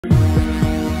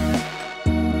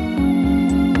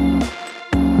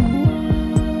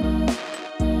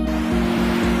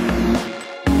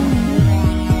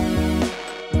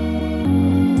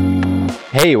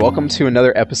Hey, welcome to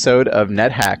another episode of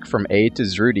NetHack from A to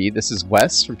Zrudy. This is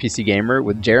Wes from PC Gamer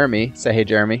with Jeremy. Say hey,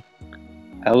 Jeremy.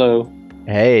 Hello.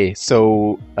 Hey,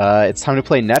 so it's time to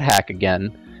play NetHack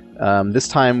again. This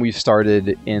time we've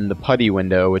started in the PuTTY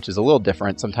window, which is a little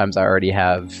different. Sometimes I already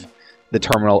have the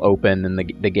terminal open and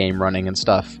the game running and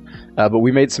stuff. But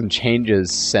we made some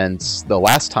changes since the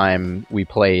last time we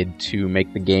played to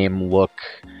make the game look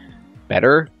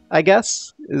better, I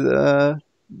guess. Yeah,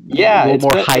 a little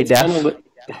more high def.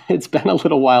 It's been a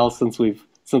little while since we've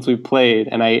played,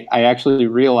 and I actually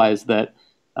realized that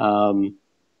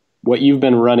what you've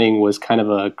been running was kind of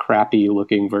a crappy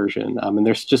looking version, and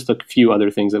there's just a few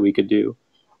other things that we could do.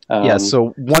 Yeah,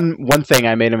 so one thing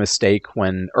I made a mistake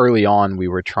when early on we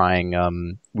were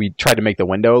trying, we tried to make the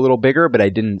window a little bigger, but I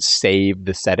didn't save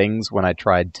the settings when I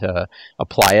tried to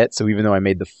apply it. So even though I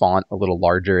made the font a little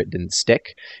larger, it didn't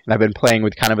stick. And I've been playing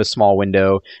with kind of a small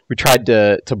window. We tried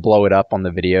to blow it up on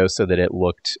the video so that it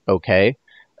looked okay,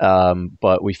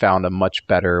 but we found a much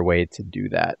better way to do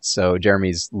that. So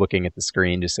Jeremy's looking at the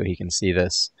screen just so he can see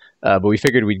this. But we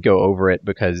figured we'd go over it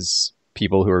because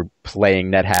people who are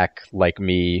playing NetHack like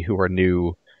me, who are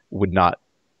new, would not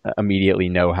immediately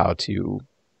know how to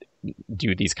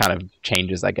do these kind of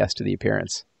changes, I guess, to the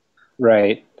appearance.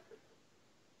 Right.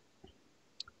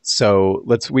 So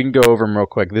we can go over them real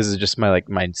quick. This is just my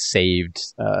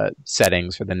saved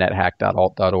settings for the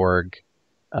nethack.alt.org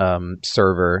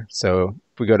server. So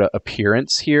if we go to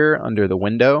appearance here under the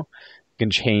window, we can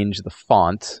change the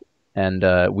font,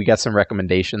 and we got some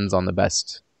recommendations on the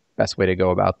best way to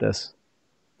go about this.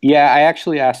 Yeah, I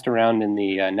actually asked around in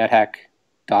the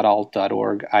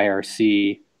nethack.alt.org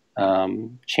IRC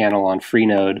channel on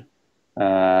Freenode.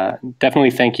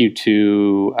 Definitely thank you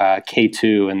to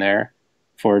K2 in there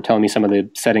for telling me some of the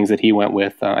settings that he went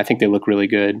with. I think they look really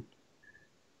good.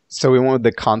 So we went with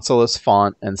the Consoles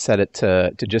font and set it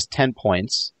to just 10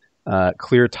 points,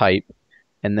 clear type,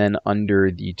 and then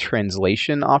under the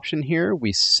translation option here,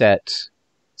 we set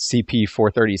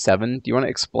CP437. Do you want to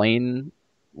explain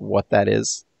what that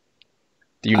is?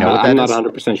 Do you know what that is? I'm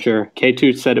not 100% sure.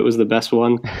 K2 said it was the best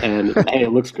one, and hey,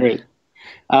 it looks great.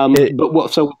 So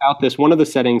without this, one of the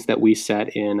settings that we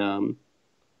set in the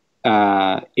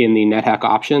NetHack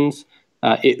options,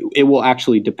 it will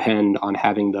actually depend on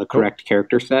having the correct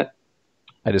character set.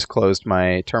 I just closed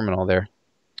my terminal there.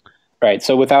 Right.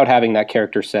 So without having that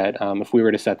character set, if we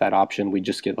were to set that option, we'd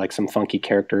just get like some funky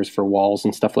characters for walls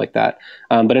and stuff like that.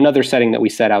 But another setting that we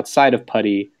set outside of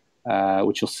PuTTY,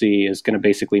 which you'll see, is going to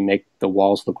basically make the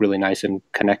walls look really nice and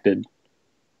connected.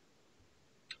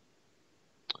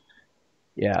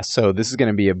 Yeah, so this is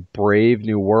going to be a brave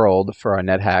new world for our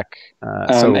NetHack.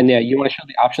 And yeah, you want to show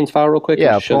the options file real quick?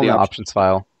 Yeah, pull in the options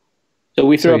file. So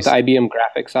we threw up the IBM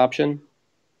graphics option.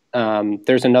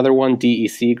 There's another one,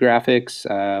 DEC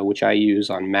graphics, which I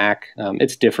use on Mac.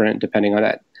 It's different depending on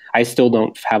that. I still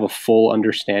don't have a full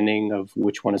understanding of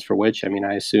which one is for which. I mean,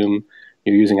 I assume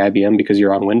you're using IBM because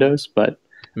you're on Windows, but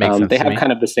they have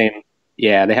kind of the same.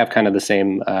 Yeah, they have kind of the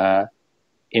same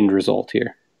end result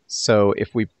here. So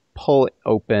if we pull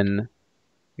open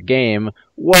the game,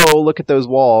 whoa! Look at those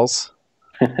walls.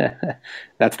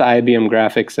 That's the IBM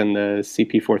graphics and the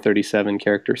CP437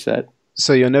 character set.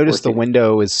 So you'll notice the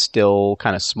window is still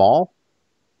kind of small,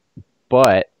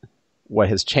 but what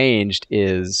has changed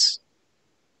is,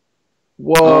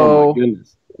 whoa! Oh my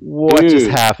goodness. What just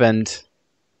happened?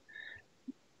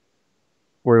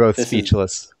 We're both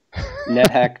speechless.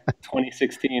 NetHack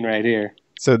 2016 right here.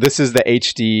 So this is the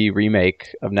HD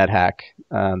remake of NetHack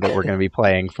that we're going to be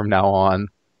playing from now on.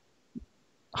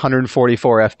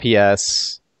 144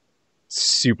 FPS,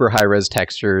 super high-res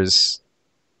textures.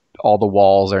 All the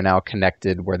walls are now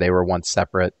connected where they were once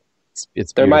separate.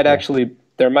 It's there might actually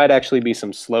be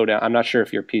some slowdown. I'm not sure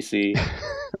if your PC.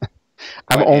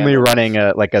 I'm only running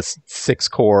a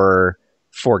 6-core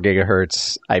 4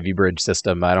 gigahertz Ivy Bridge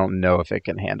system. I don't know if it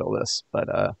can handle this, but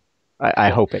I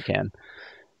hope it can.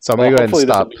 So I'm going to go ahead and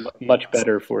stop. This will be much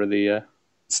better for the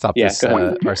stop this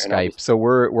our Skype. So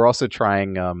we're also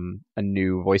trying a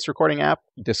new voice recording app,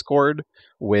 Discord,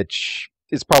 which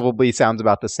is probably sounds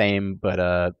about the same,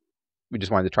 but we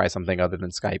just wanted to try something other than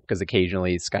Skype because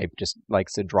occasionally Skype just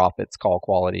likes to drop its call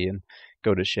quality and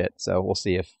go to shit. So we'll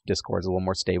see if Discord's a little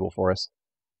more stable for us.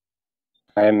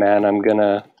 All right, man. I'm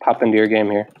gonna pop into your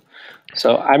game here.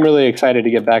 So I'm really excited to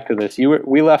get back to this.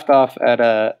 We left off at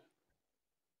a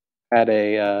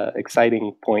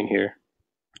exciting point here,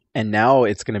 and now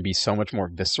it's going to be so much more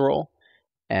visceral.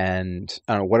 And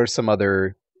I don't know, what are some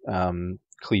other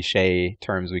cliche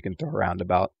terms we can throw around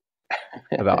about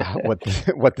what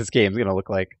this game is going to look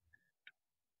like?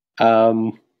 I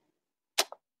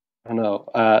don't know.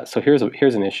 So here's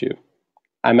an issue.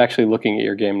 I'm actually looking at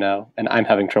your game now, and I'm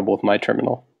having trouble with my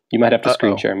terminal. You might have to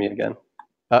screen share me again.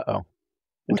 Uh-oh.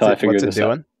 Until I figure this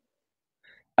out.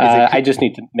 I just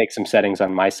need to make some settings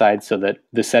on my side so that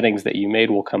the settings that you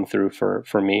made will come through for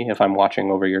me if I'm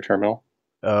watching over your terminal.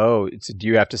 Oh, do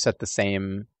you have to set the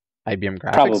same IBM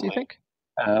graphics, Probably. you think?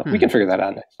 We can figure that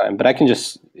out next time. But I can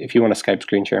just, if you want to Skype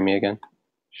screen share me again.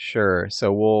 Sure.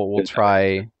 So we'll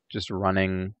try just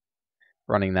running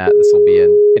that. This will be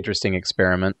an interesting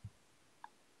experiment.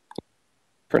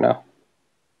 For now.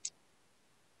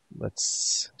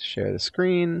 Let's share the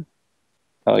screen.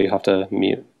 Oh, you have to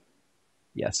mute.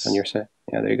 Yes. On your side.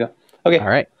 Yeah, there you go. Okay. All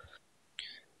right.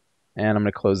 And I'm going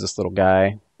to close this little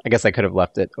guy. I guess I could have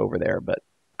left it over there, but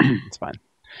it's fine.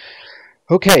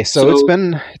 Okay, so it's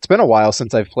been a while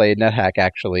since I've played NetHack.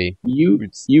 Actually,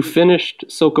 you finished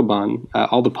Sokoban,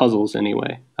 all the puzzles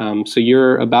anyway. So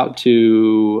you're about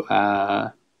to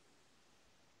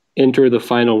enter the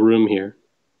final room here.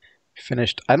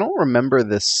 Finished. I don't remember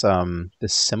this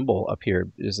this symbol up here.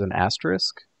 Is an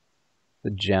asterisk,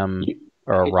 the gem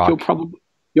or a rock.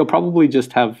 You'll probably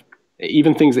just have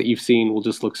even things that you've seen will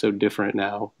just look so different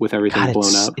now with everything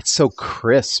blown up. It's so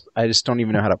crisp. I just don't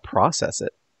even know how to process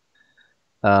it.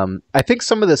 I think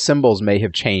some of the symbols may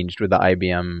have changed with the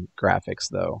IBM graphics,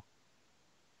 though.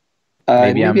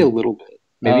 Maybe a little bit.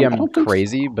 Maybe I'm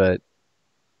crazy, but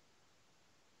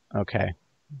okay.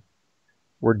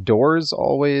 Were doors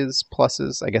always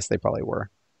pluses? I guess they probably were.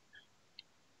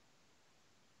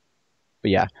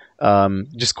 But yeah,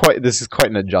 this is quite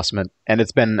an adjustment, and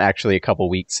it's been actually a couple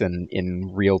weeks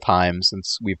in real time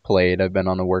since we've played. I've been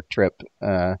on a work trip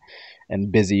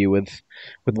and busy with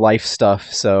life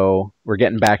stuff, so we're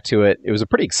getting back to it. It was a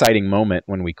pretty exciting moment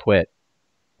when we quit.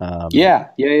 Yeah.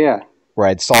 Where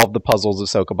I'd solved the puzzles of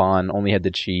Sokoban, only had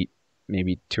to cheat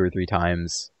maybe 2 or 3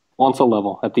 times. Once a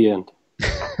level at the end.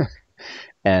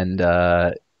 And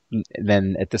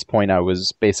then at this point, I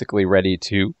was basically ready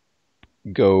to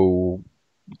go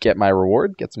get my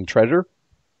reward, get some treasure.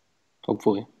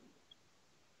 Hopefully.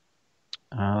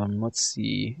 Let's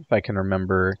see if I can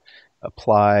remember.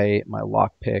 Apply my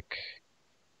lockpick.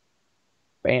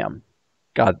 Bam.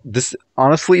 God, this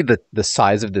honestly, the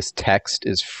size of this text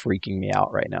is freaking me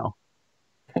out right now.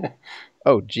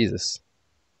 Oh, Jesus.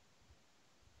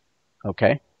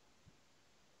 Okay.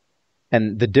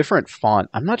 And the different font,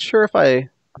 I'm not sure if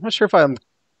I'm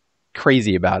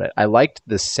crazy about it. I liked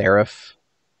the serif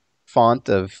font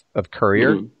of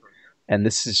Courier, and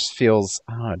this just feels,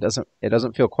 I don't know, it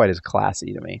doesn't feel quite as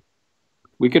classy to me.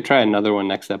 We could try another one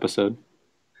next episode.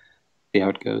 See how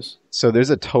it goes. So there's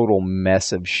a total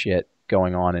mess of shit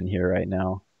going on in here right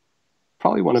now.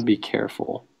 Probably want to be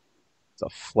careful. It's a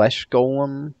flesh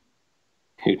golem.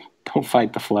 Dude, don't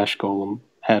fight the flesh golem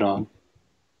head on.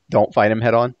 Don't fight him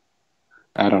head on?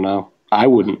 I don't know. I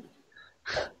wouldn't.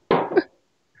 I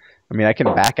mean, I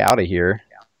can back out of here.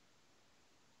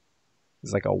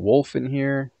 There's like a wolf in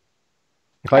here.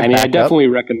 I definitely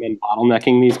recommend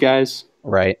bottlenecking these guys.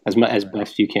 Right. As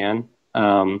best you can.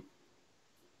 I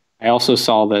also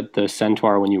saw that the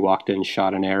centaur, when you walked in,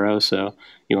 shot an arrow, so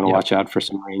you want to watch out for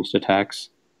some ranged attacks.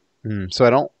 So I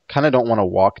don't want to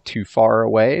walk too far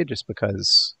away, just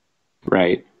because.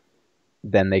 Right.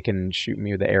 Then they can shoot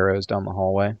me with the arrows down the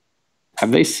hallway.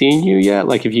 Have they seen you yet?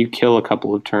 Like, if you kill a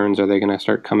couple of turns, are they going to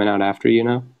start coming out after you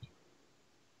now?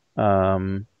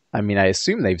 I mean, I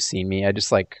assume they've seen me. I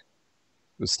just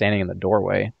was standing in the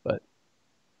doorway, but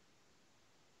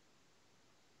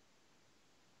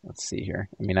let's see here.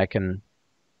 I mean, I can.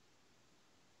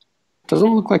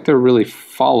 Doesn't look like they're really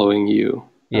following you.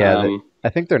 Yeah, I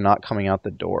think they're not coming out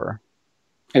the door.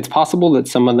 It's possible that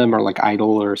some of them are like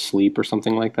idle or asleep or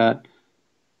something like that.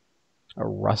 A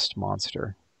rust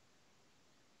monster.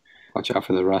 Watch out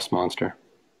for the rust monster.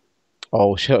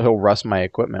 Oh, he'll rust my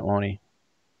equipment, won't he?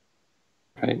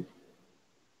 Right.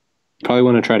 Probably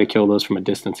want to try to kill those from a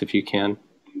distance if you can.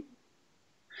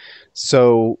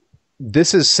 So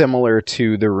this is similar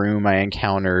to the room I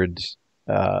encountered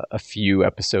a few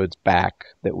episodes back.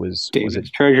 That was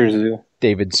Treasure Zoo.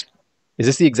 David's. Is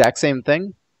this the exact same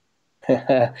thing?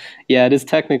 Yeah, it is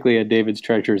technically a David's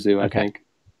Treasure Zoo, I think.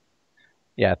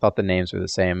 Yeah, I thought the names were the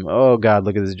same. Oh God,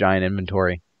 look at this giant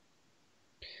inventory.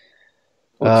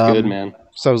 Looks good, man.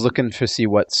 So I was looking to see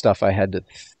what stuff I had to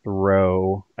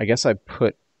throw. I guess I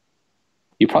put.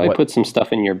 You probably put some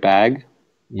stuff in your bag.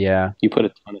 Yeah. You put a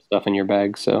ton of stuff in your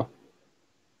bag, so.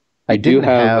 I do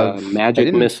have a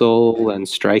magic missile and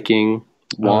striking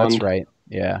wand. Oh, that's right.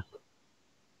 Yeah.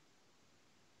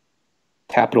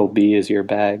 Capital B is your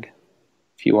bag,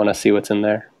 if you want to see what's in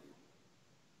there.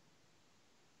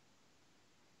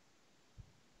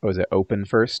 Oh, is it open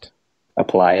first?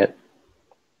 Apply it.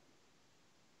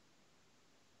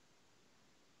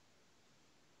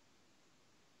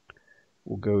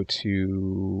 We'll go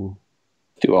to...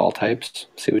 Do all types.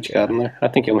 See what you got in there. I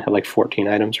think you only have like 14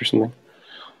 items or something.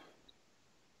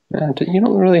 You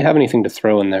don't really have anything to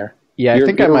throw in there. Yeah, I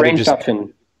think I your might have ranged just...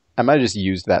 option. I might have just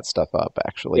used that stuff up,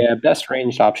 actually. Yeah, best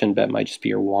ranged option bet might just be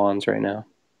your wands right now.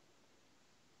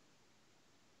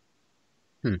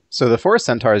 So the Forest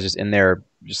Centaur is just in there,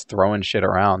 just throwing shit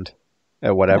around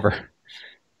at whatever.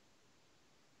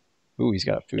 Ooh, he's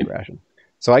got a food ration.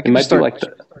 So I can just start...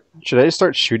 Should I just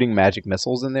start shooting magic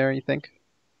missiles in there, you think?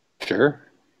 Sure.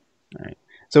 All right.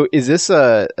 So is this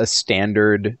a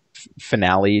standard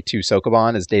finale to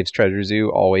Sokoban? Is Dave's Treasure Zoo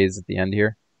always at the end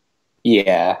here?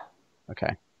 Yeah.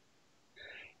 Okay.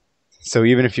 So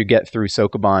even if you get through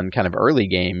Sokoban kind of early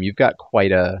game, you've got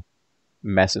quite a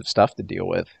mess of stuff to deal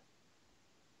with.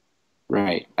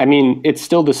 Right. I mean, it's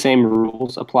still the same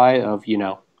rules apply of,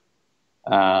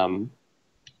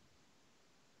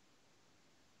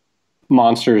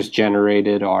 monsters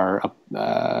generated are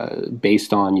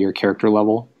based on your character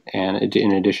level and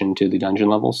in addition to the dungeon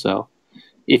level. So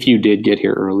if you did get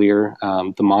here earlier,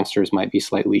 the monsters might be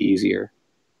slightly easier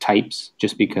types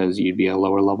just because you'd be a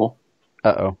lower level.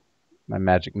 Uh-oh. My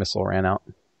magic missile ran out.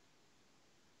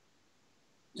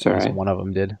 It's all right. One of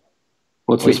them did.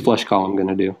 What's this flesh column going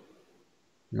to do?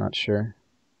 I'm not sure.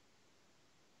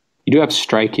 You do have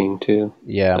striking, too.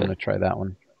 Yeah, I'm going to try that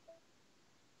one.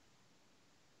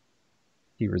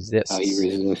 He resists. Oh, he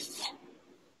resists.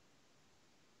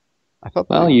 I thought.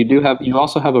 Well, you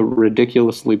also have a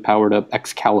ridiculously powered up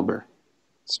Excalibur.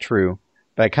 It's true,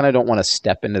 but I kind of don't want to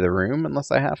step into the room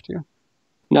unless I have to.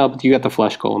 No, but you got the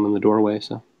flesh golem in the doorway,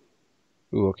 so.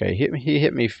 Ooh, okay. He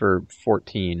hit me for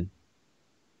 14.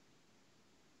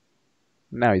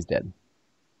 Now he's dead.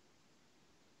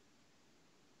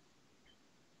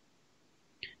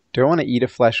 Do I want to eat a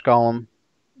flesh golem?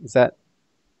 Is that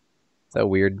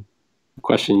weird?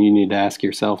 Question you need to ask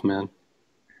yourself, man.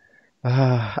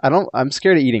 I'm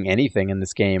scared of eating anything in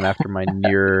this game after my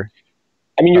near.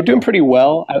 I mean, you're doing pretty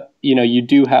well. You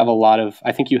do have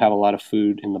I think you have a lot of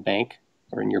food in the bank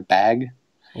or in your bag.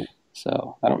 Oh.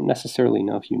 So I don't necessarily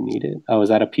know if you need it. Oh, is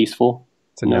that a peaceful?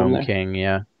 It's a gnome king,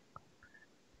 yeah.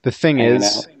 The thing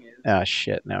is,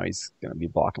 shit, now he's going to be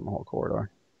blocking the whole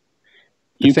corridor.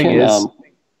 The thing is,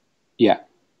 yeah.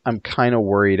 I'm kind of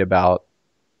worried about...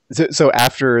 So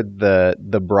after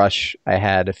the brush I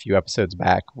had a few episodes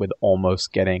back with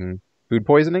almost getting food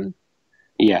poisoning,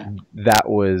 yeah, that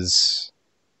was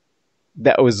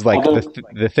like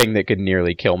the thing that could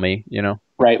nearly kill me,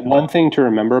 Right. One thing to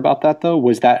remember about that though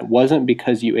was that wasn't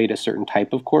because you ate a certain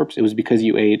type of corpse; it was because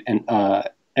you ate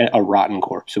a rotten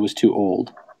corpse. It was too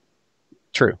old.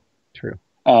 True. You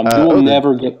will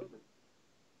never get.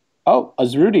 Oh,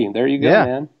 Azrudi, there you go,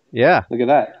 man. Yeah. Look at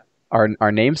that.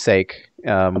 Our namesake,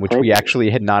 which we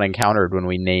actually had not encountered when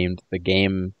we named the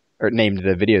game or named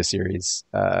the video series.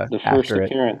 The first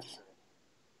appearance.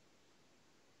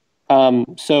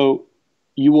 So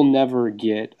you will never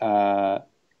get.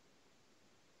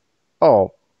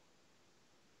 Oh,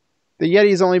 the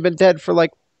Yeti's only been dead for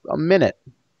like a minute.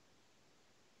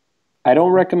 I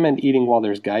don't recommend eating while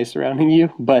there's guys surrounding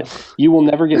you, but you will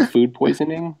never get food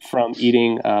poisoning from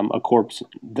eating a corpse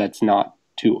that's not.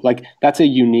 That's a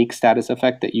unique status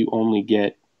effect that you only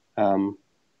get. I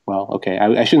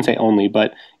shouldn't say only,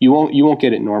 but you won't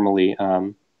get it normally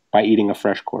by eating a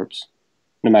fresh corpse,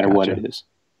 no matter what it is.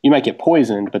 You might get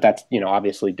poisoned, but that's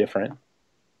obviously different.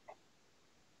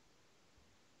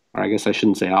 Or I guess I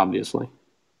shouldn't say obviously.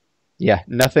 Yeah,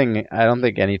 nothing. I don't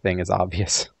think anything is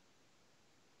obvious,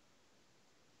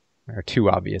 or too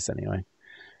obvious anyway.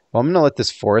 Well, I'm gonna let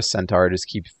this forest centaur just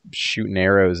keep shooting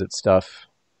arrows at stuff.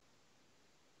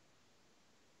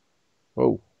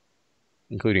 Whoa.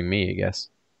 Including me, I guess.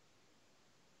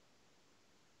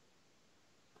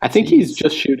 I think he's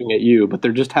just shooting at you, but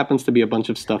there just happens to be a bunch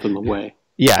of stuff in the way.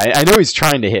 Yeah, I know he's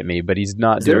trying to hit me, but he's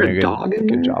not doing a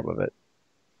good job of it.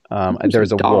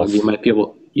 There's a wolf. You might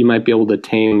be able to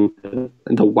tame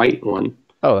the white one.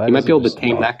 Oh, you might be able to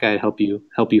tame that guy to help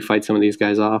you fight some of these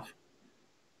guys off.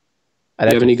 Do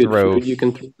you have any good food you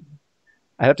can throw?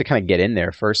 I'd have to kind of get in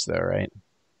there first, though, right?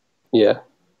 Yeah.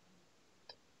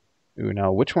 Ooh,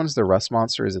 no. Which one's the rust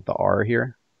monster? Is it the R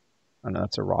here? Oh, no,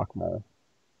 that's a rock mole.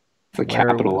 It's a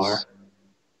capital R.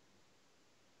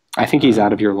 I think he's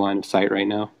out of your line of sight right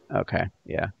now. Okay,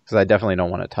 yeah. Because I definitely don't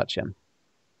want to touch him.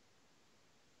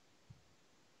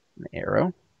 An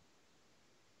arrow?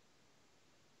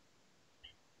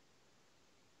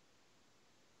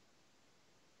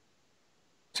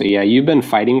 So yeah, you've been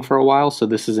fighting for a while, so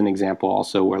this is an example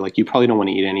also where you probably don't want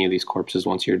to eat any of these corpses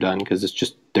once you're done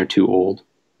because they're too old.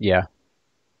 Yeah.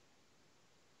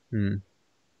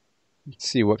 Let's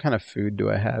see, what kind of food do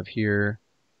I have here?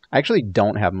 I actually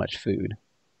don't have much food.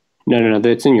 No,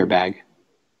 that's in your bag.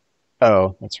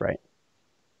 Oh, that's right.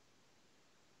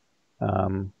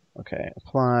 Okay,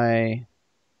 apply,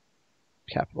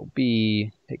 capital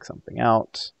B, take something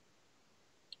out.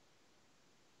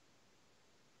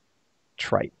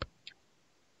 Tripe.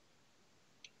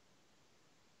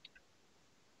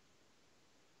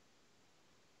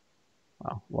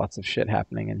 Wow, lots of shit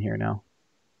happening in here now.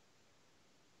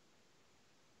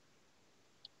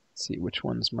 Let's see, which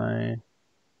one's my...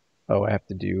 Oh, I have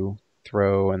to do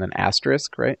throw and then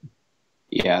asterisk, right?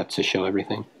 Yeah, to show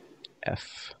everything.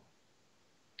 F.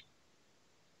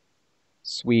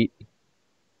 Sweet.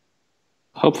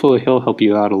 Hopefully he'll help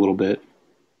you out a little bit.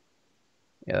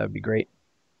 Yeah, that'd be great.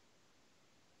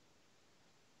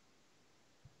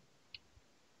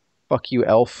 Fuck you,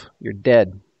 elf. You're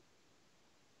dead.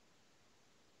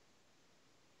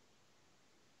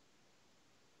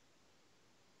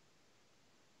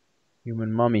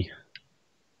 Human mummy.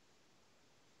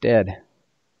 Dead.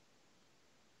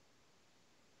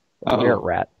 Where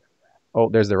rat? Oh,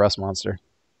 there's the rust monster.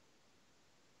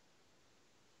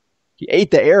 He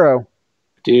ate the arrow.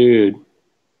 Dude.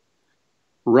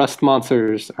 Rust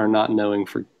monsters are not known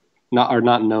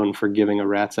for giving a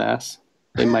rat's ass.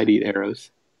 They might eat arrows.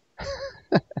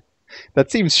 That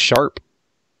seems sharp.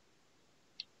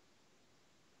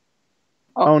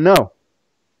 Oh no.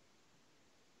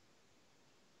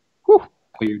 Whew.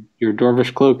 Your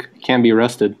dwarvish cloak can be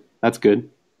rusted. That's good.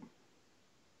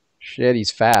 Shit, he's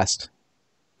fast.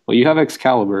 Well, you have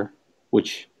Excalibur,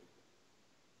 which...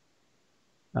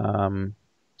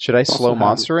 should I slow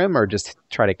monster him or just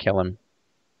try to kill him?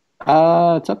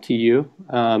 It's up to you.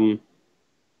 I'm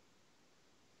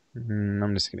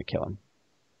just gonna kill him.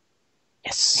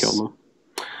 Yes. Kill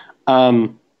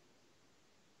him.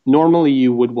 Normally,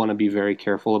 you would want to be very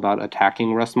careful about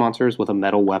attacking rust monsters with a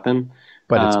metal weapon.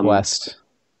 But it's blessed.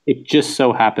 It just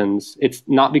so happens, it's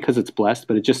not because it's blessed,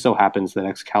 but it just so happens that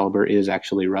Excalibur is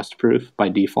actually rust-proof by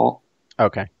default.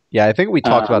 Okay. Yeah, I think we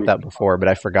talked about that before, but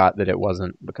I forgot that it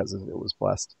wasn't because it was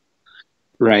blessed.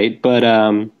 Right, but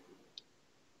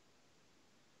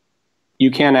you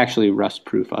can actually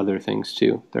rust-proof other things,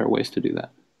 too. There are ways to do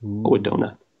that. Ooh. Oh, a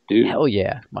donut. Dude. Hell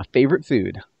yeah. My favorite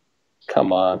food.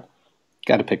 Come on.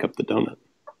 Got to pick up the donut.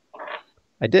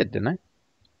 I did, didn't I?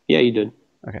 Yeah, you did.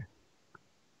 Okay.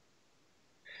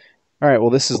 All right,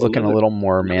 well, this is looking a little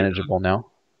more manageable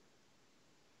now.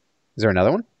 Is there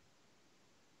another one?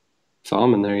 Saw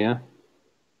him in there, yeah.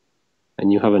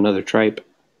 And you have another tripe.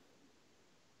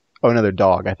 Oh, another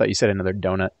dog. I thought you said another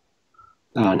donut.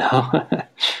 Oh, no.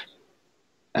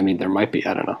 I mean, there might be.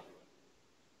 I don't know.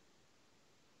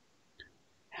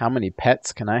 How many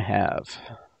pets can I have?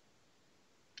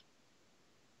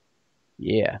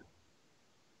 Yeah.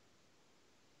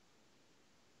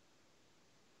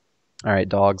 All right,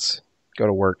 dogs. Go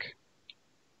to work.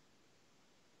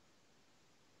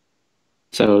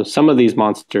 So some of these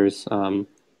monsters,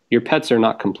 your pets are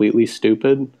not completely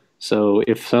stupid. So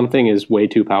if something is way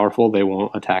too powerful, they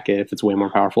won't attack it if it's way more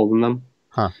powerful than them.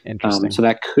 Huh, interesting. So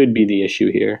that could be the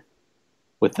issue here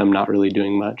with them not really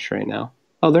doing much right now.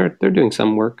 Oh, they're doing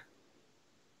some work.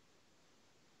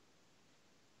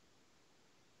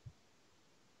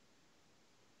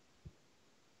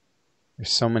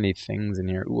 There's so many things in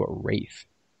here. Ooh, a wraith.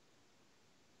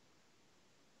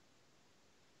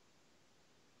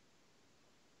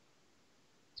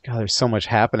 God, there's so much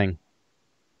happening.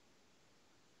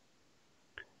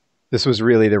 This was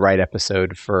really the right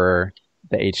episode for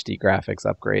the HD graphics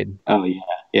upgrade. Oh, yeah.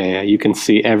 Yeah. You can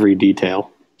see every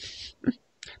detail.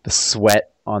 The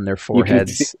sweat on their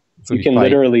foreheads. You can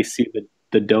literally see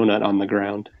the donut on the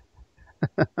ground.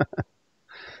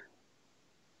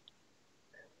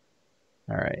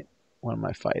 All right. What am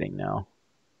I fighting now?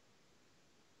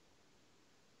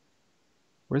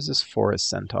 Where's this forest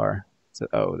centaur?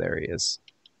 Oh, there he is.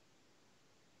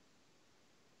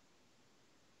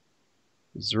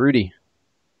 Zrudy.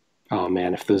 Oh,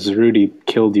 man. If the Zrudy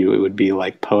killed you, it would be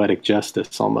like poetic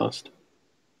justice almost.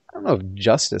 I don't know if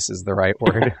justice is the right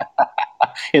word.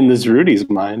 In the Zrudy's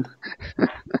mind. All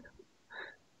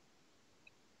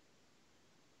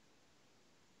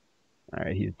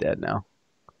right, he's dead now.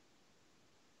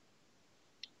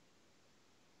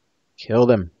 Killed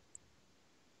him.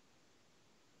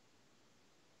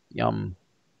 Yum.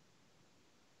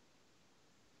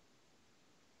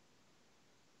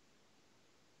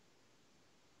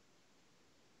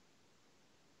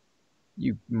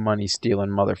 You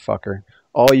money-stealing motherfucker.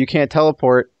 Oh, you can't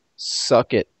teleport.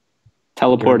 Suck it.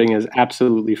 Teleporting is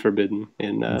absolutely forbidden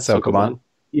in Sokoban,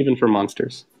 even for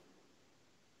monsters.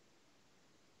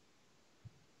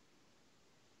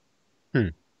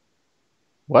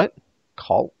 What?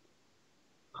 Call?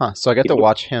 Huh. So I got to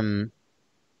watch him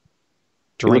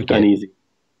drink it. Uneasy.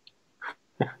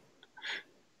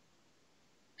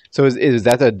 So is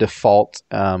that the default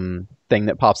thing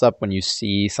that pops up when you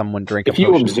see someone drink a potion?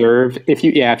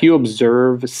 If you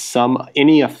observe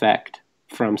any effect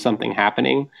from something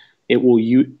happening, it will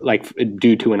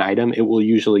due to an item, it will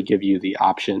usually give you the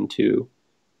option to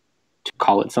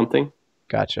call it something.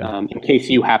 Gotcha. In case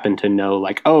you happen to know,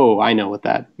 like, oh, I know what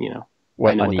that,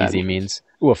 what uneasy means.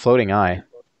 Ooh, a floating eye.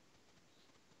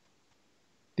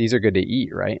 These are good to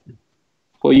eat, right?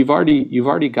 Well, you've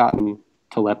already gotten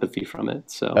telepathy from it,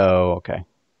 so. Oh, okay.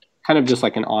 Kind of just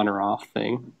like an on or off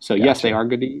thing. So gotcha. Yes, they are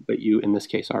good to eat, but you, in this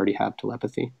case, already have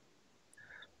telepathy.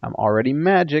 I'm already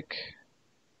magic.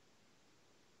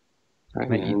 All right,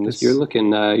 man. You're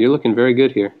looking very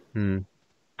good here.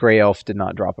 Gray Elf did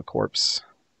not drop a corpse.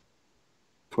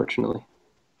 Fortunately.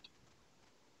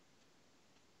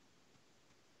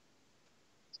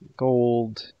 Some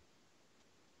gold.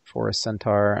 Forest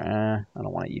Centaur. I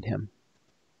don't want to eat him.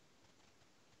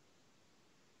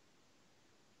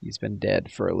 He's been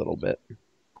dead for a little bit.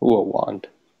 Ooh, a wand.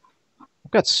 I've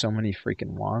got so many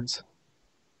freaking wands.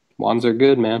 Wands are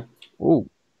good, man. Ooh.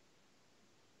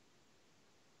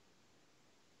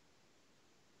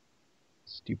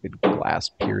 Stupid glass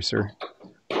piercer.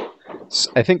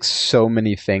 I think so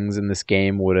many things in this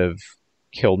game would have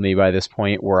killed me by this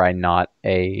point were I not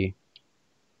a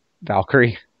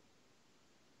Valkyrie.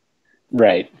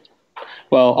 Right.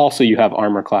 Well, also you have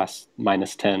armor class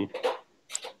 -10.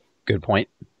 Good point.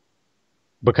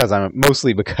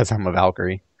 Mostly because I'm a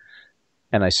Valkyrie,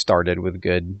 and I started with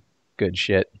good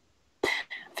shit. I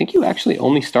think you actually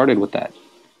only started with that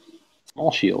small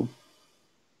shield.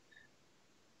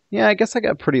 Yeah, I guess I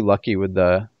got pretty lucky with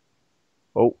a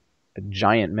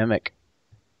giant mimic.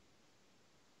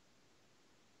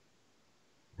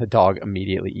 The dog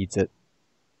immediately eats it.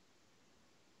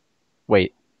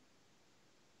 Wait.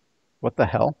 What the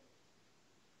hell?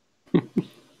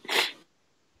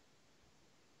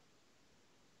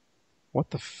 What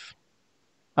the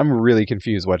I'm really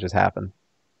confused what just happened.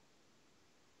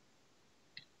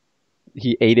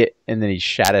 He ate it and then he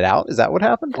shat it out? Is that what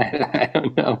happened? I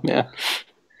don't know, man.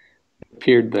 It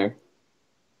appeared there.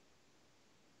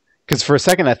 Because for a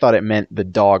second I thought it meant the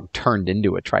dog turned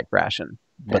into a tripe ration,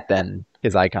 but then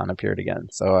his icon appeared again.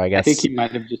 So I guess... I think he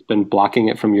might have just been blocking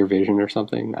it from your vision or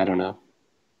something. I don't know.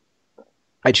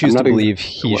 I choose to believe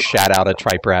he shat out a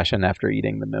tripe ration after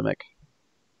eating the mimic.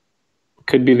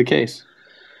 Could be the case.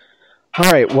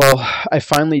 All right, well, I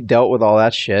finally dealt with all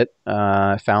that shit.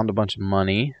 I found a bunch of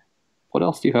money. What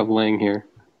else do you have laying here?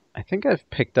 I think I've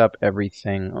picked up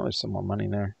everything. Oh, there's some more money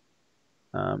there.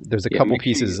 There's a couple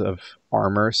pieces of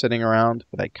armor sitting around,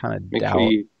 but I kind of doubt. Make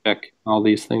sure you check all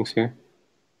these things here.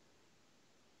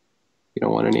 You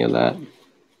don't want any of that.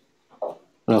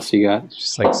 What else you got?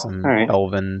 Just like some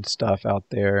elven stuff out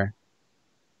there.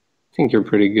 I think you're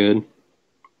pretty good.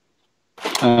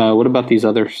 What about these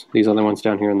other ones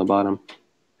down here in the bottom?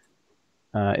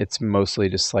 It's mostly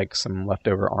just like some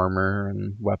leftover armor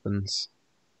and weapons.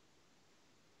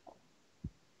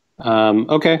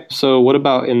 Okay, so what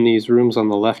about in these rooms on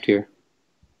the left here?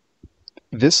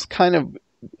 This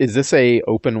is this a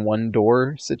open one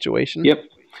door situation? Yep.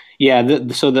 Yeah,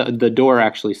 so the door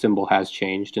actually symbol has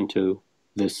changed into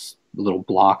this little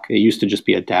block. It used to just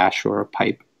be a dash or a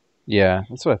pipe. Yeah,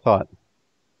 that's what I thought.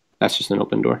 That's just an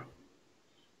open door.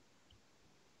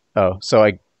 Oh, so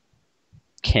I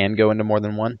can go into more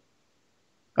than one?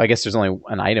 I guess there's only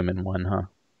an item in one, huh?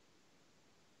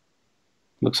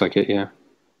 Looks like it, yeah.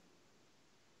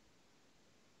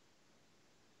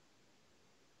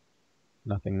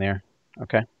 Nothing there.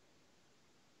 Okay.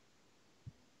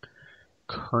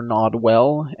 Kernod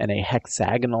Well and a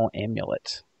hexagonal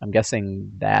amulet. I'm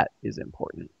guessing that is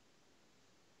important.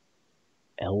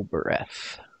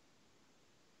 Elbereth.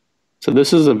 So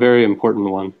this is a very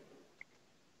important one.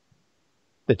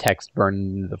 The text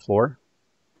burned into the floor?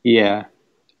 Yeah.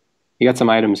 You got some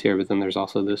items here, but then there's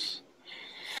also this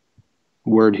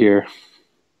word here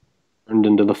burned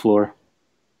into the floor.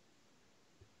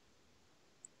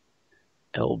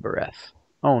 Elbereth.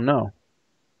 Oh no.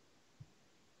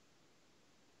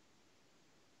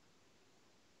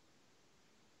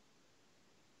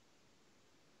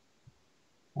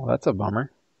 Well, that's a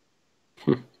bummer.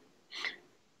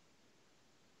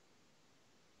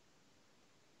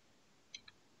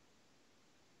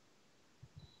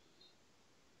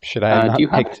 Should I not do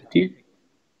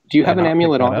you have an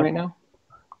amulet on right now?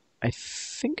 I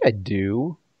think I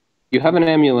do. You have an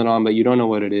amulet on, but you don't know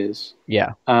what it is.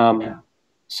 Yeah.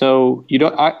 So you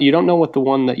don't know what the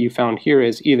one that you found here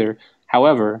is either.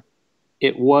 However,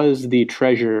 it was the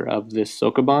treasure of this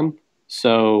Sokoban.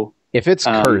 So if it's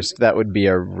cursed, that would be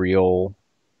a real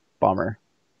bummer.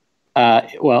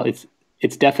 Well,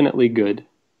 it's definitely good,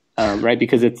 right?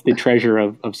 Because it's the treasure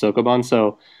of Sokoban.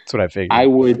 So that's what I figured. I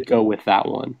would go with that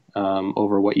one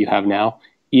over what you have now,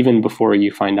 even before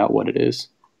you find out what it is.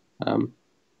 I'm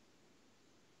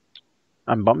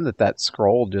bummed that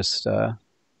scroll just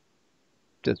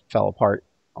fell apart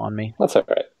on me. That's all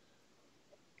right.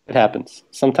 It happens.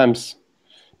 Sometimes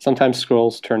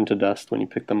scrolls turn to dust when you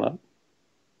pick them up.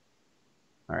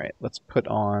 All right, let's put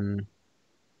on...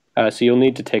 so you'll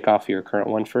need to take off your current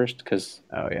one first, because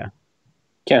oh yeah, you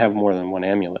can't have more than one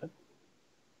amulet.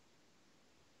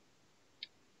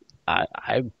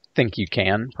 I think you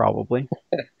can, probably.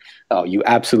 Oh, you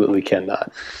absolutely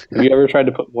cannot. Have you ever tried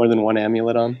to put more than one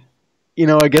amulet on?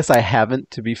 I guess I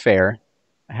haven't, to be fair.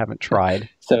 I haven't tried.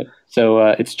 So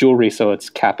it's jewelry, so it's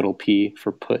capital P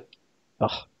for put.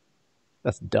 Ugh,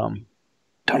 that's dumb.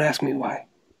 Don't ask me why.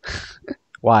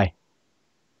 Why?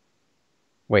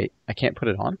 Wait, I can't put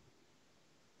it on?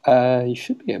 You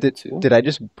should be able to. Did I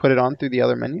just put it on through the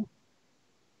other menu?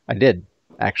 I did,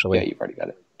 actually. Yeah, you've already got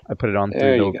it. I put it on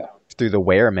through the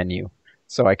where menu,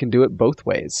 so I can do it both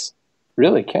ways.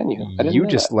 Really? Can you? You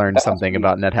just learned something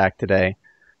about NetHack today.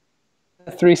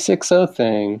 The 360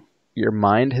 thing. Your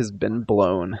mind has been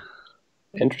blown.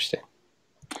 Interesting.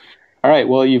 All right,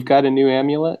 well, you've got a new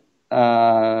amulet.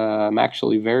 I'm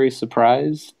actually very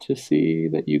surprised to see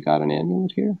that you got an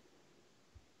amulet here.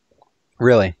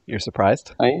 Really? You're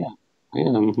surprised? I am.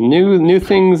 New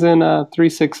things in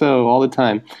 360 all the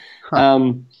time.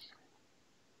 Huh.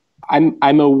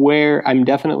 I'm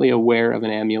definitely aware of an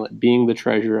amulet being the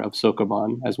treasure of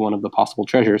Sokoban as one of the possible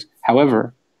treasures.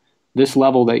 However, this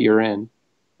level that you're in,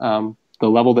 the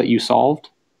level that you solved,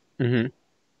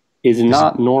 is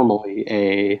not normally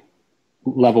a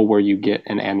level where you get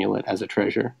an amulet as a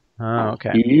treasure. Oh,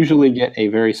 okay. You usually get a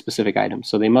very specific item,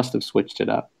 so they must have switched it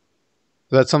up.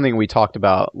 So that's something we talked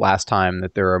about last time,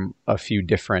 that there are a few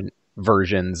different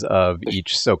versions of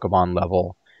each Sokoban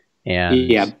level. And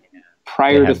yeah,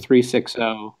 prior to 360,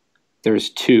 there's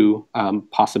two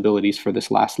possibilities for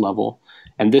this last level.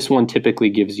 And this one typically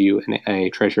gives you a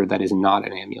treasure that is not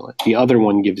an amulet. The other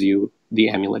one gives you the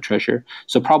amulet treasure.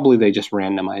 So probably they just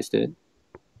randomized it.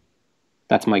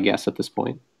 That's my guess at this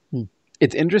point.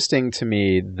 It's interesting to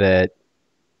me that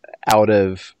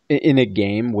in a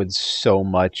game with so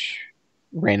much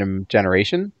random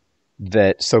generation,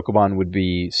 that Sokoban would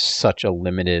be such a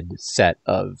limited set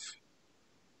of,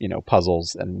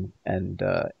 puzzles and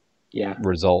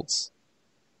results.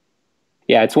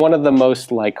 Yeah, it's one of the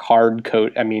most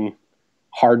hard-coded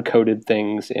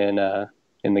things in the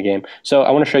game. So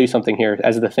I want to show you something here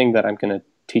as the thing that I'm going to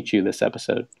teach you this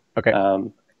episode. Okay.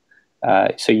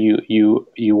 So you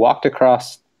walked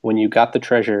across when you got the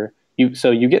treasure.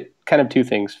 You get kind of two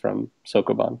things from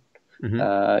Sokoban.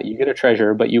 You get a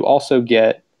treasure, but you also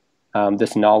get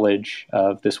this knowledge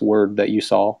of this word that you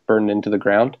saw burned into the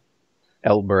ground.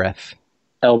 Elbereth,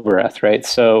 right?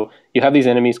 So you have these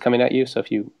enemies coming at you. So if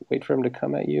you wait for them to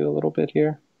come at you a little bit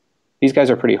here, these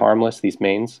guys are pretty harmless, these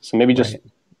mains. So maybe just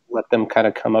let them kind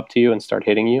of come up to you and start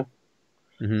hitting you.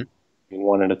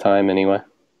 One at a time anyway.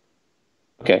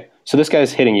 Okay, so this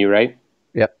guy's hitting you, right?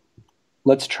 Yep.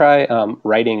 Let's try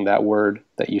writing that word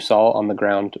that you saw on the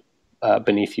ground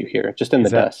beneath you here, just in the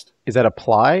dust. Is that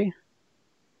apply?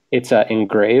 It's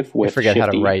engrave with I forget Shift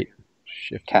how to E, write.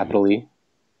 Capital E.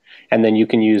 And then you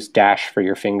can use dash for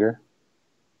your finger.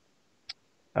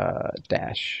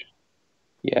 Dash.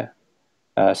 Yeah.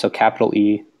 So capital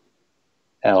E,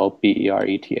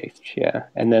 L-B-E-R-E-T-H. Yeah.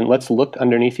 And then let's look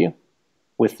underneath you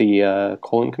with the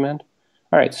colon command.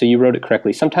 All right, so you wrote it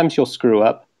correctly. Sometimes you'll screw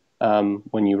up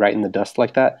when you write in the dust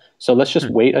like that. So let's just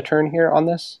wait a turn here on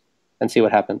this and see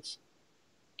what happens.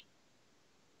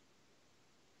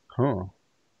 Huh.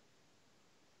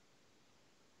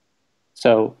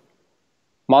 So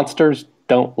monsters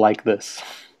don't like this.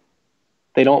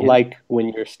 They don't like when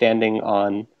you're standing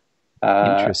on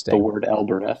the word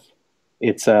Elbereth.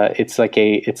 It's like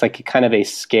a kind of a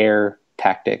scare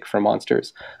tactic for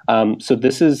monsters. So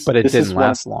this is, but it didn't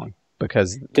last long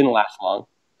because it didn't last long.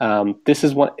 This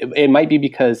is one. It might be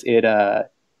because it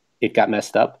got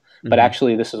messed up, but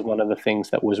actually this is one of the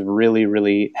things that was really,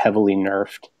 really heavily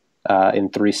nerfed in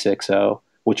 360,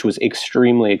 which was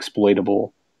extremely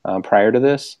exploitable prior to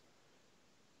this.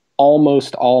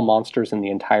 Almost all monsters in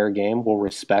the entire game will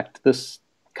respect this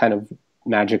kind of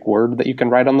magic word that you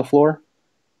can write on the floor.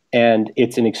 And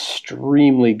it's an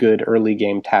extremely good early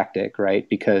game tactic, right?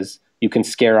 Because you can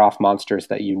scare off monsters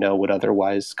that would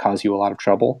otherwise cause you a lot of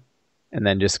trouble. And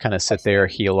then just kind of sit there,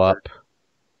 heal up.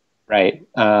 Right.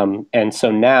 And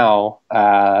so now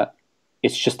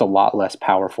it's just a lot less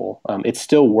powerful. It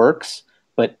still works,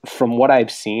 but from what I've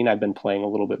seen, I've been playing a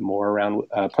little bit more around,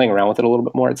 playing around with it a little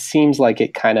bit more. It seems like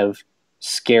it kind of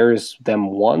scares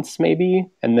them once, maybe,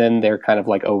 and then they're kind of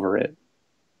like over it.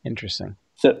 Interesting.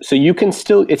 So you can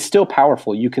still, it's still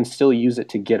powerful. You can still use it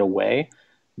to get away,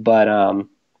 but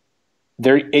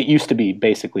there it used to be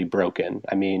basically broken.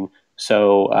 I mean,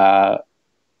 so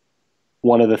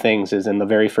one of the things is in the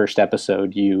very first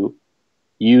episode, you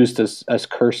used a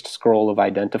cursed scroll of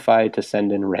identify to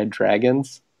send in red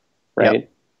dragons, right?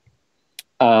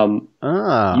 Yep.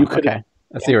 You could okay.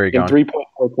 I see where you're in going.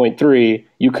 3.4.3,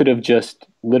 you could have just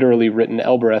literally written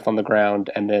Elbereth on the ground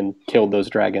and then killed those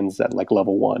dragons at like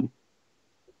level 1.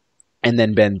 And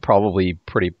then been probably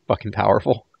pretty fucking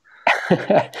powerful.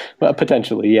 Well,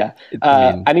 potentially, yeah.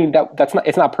 I mean that's not,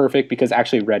 it's not perfect because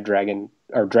actually red dragon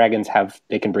or dragons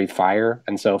they can breathe fire,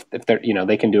 and so if they're, you know,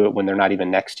 they can do it when they're not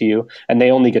even next to you, and they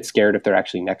only get scared if they're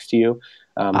actually next to you.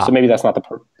 So maybe that's not the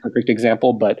perfect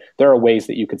example, but there are ways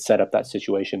that you could set up that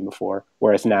situation before,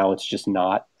 whereas now it's just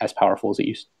not as powerful as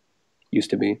it used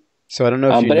to be. So I don't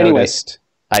know if you noticed,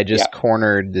 I just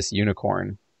cornered this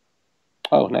unicorn.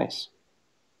 Oh, nice.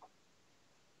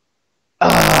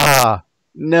 Ah,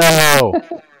 no.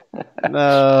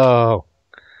 No.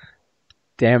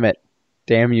 Damn it.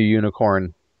 Damn you,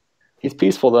 unicorn. He's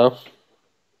peaceful, though.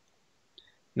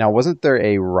 Now, wasn't there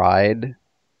a ride?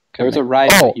 There was a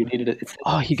ride, but you needed it.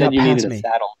 He got past me. A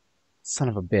saddle. Son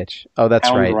of a bitch. Oh, that's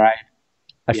right. Ride.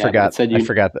 I forgot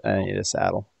that I needed a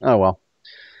saddle. Oh, well.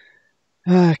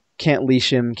 Can't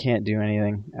leash him, can't do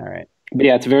anything. All right. But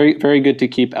yeah, it's very, very good to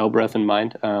keep Elbereth in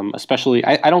mind. Especially,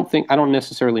 I don't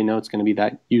necessarily know it's going to be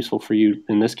that useful for you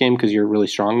in this game because you're really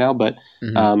strong now. But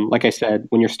like I said,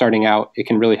 when you're starting out, it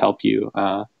can really help you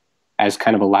as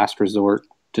kind of a last resort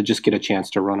to just get a chance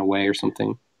to run away or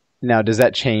something. Now, does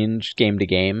that change game to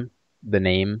game, the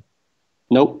name?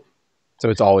 Nope. So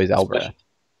it's always Elbereth.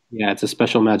 Yeah, it's a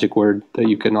special magic word that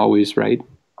you can always write.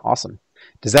 Awesome.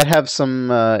 Does that have some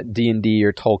D&D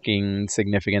or Tolkien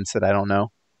significance that I don't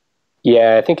know?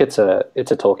 Yeah, I think it's a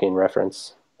Tolkien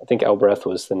reference. I think Elbereth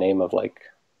was the name of like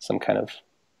some kind of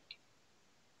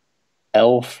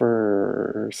elf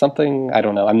or something. I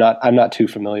don't know. I'm not too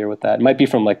familiar with that. It might be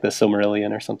from like the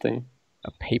Silmarillion or something.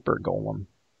 A paper golem.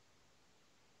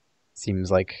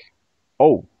 Seems like,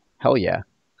 oh, hell yeah.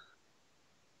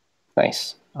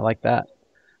 Nice. I like that.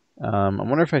 I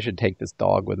wonder if I should take this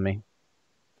dog with me.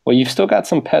 Well, you've still got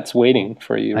some pets waiting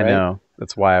for you, right? I know.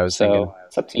 That's why I was thinking.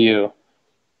 It's up to you.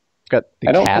 Got the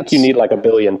I don't think you need like a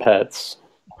billion pets.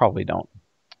 Probably don't.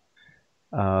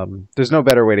 There's no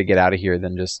better way to get out of here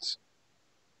than just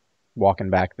walking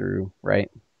back through, right?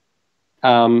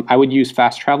 I would use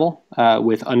fast travel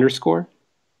with underscore,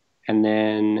 and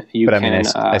then you can... But I mean,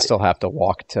 I still have to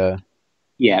walk to...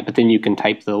 Yeah, but then you can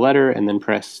type the letter and then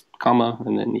press comma,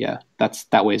 and then, yeah,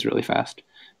 that way is really fast.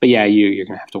 But yeah, you're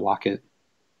going to have to walk it.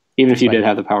 Even if you did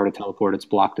have the power to teleport, it's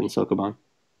blocked in Sokoban.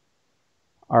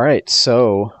 All right,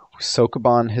 so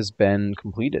Sokoban has been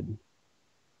completed.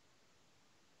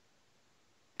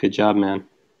 Good job, man.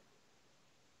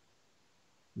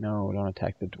 No, don't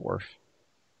attack the dwarf.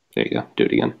 There you go. Do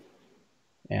it again.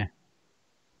 Yeah.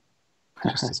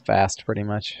 Just as fast, pretty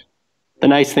much. The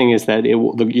nice thing is that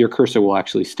your cursor will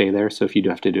actually stay there, so if you do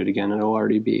have to do it again, it'll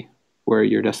already be where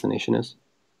your destination is.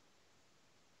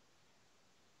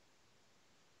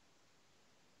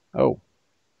 Oh.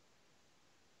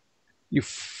 You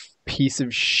piece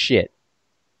of shit.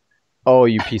 Oh,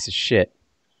 you piece of shit.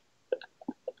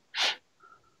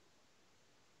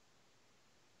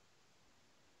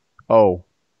 Oh,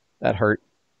 that hurt.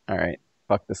 All right.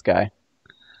 Fuck this guy.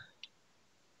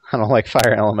 I don't like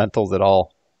fire elementals at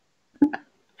all.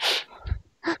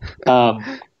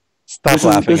 Stop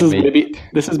laughing at me.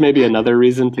 This is maybe another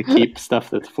reason to keep stuff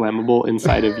that's flammable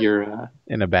inside of your...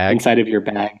 in a bag? Inside of your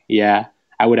bag, yeah.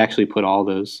 I would actually put all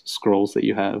those scrolls that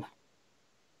you have.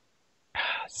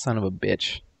 Son of a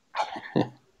bitch.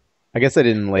 I guess I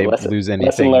didn't lose anything.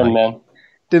 Lesson learned, man.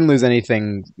 Didn't lose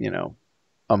anything,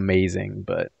 amazing,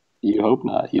 but... You hope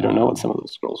not. You don't know what some of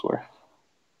those scrolls were.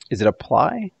 Is it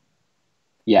apply?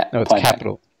 Yeah. No, it's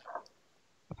capital. Bag.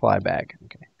 Apply bag.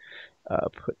 Okay.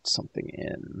 Put something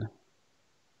in.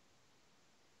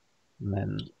 And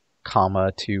then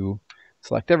comma to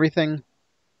select everything.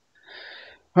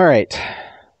 All right.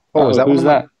 Oh, is that who's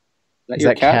that? Is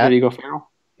that cat? Did he go feral?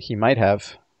 He might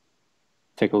have.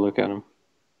 Take a look at him.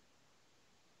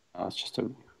 Oh, it's just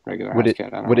a regular house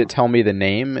cat. Would it tell me the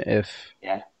name if...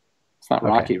 Yeah. It's not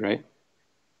Rocky, right?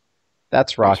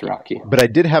 That's Rocky. But I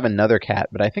did have another cat,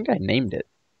 but I think I named it.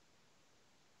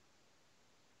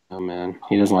 Oh man,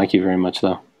 he doesn't like you very much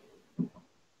though.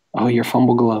 Oh, your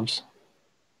fumble gloves.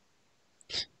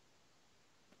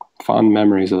 Fond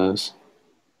memories of those.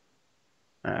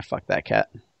 Ah, fuck that cat.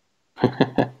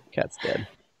 Cat's dead.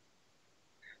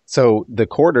 So the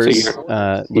quarters look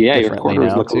differently your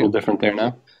quarters now, look too. A little different there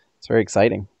now. It's very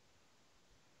exciting.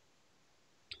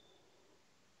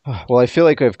 Well, I feel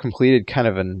like I've completed kind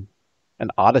of an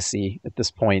odyssey at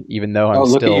this point, even though I'm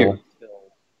still...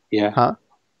 Yeah. Huh?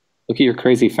 Look at your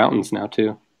crazy fountains now,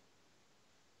 too.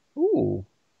 Ooh.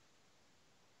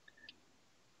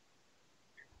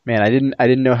 Man, I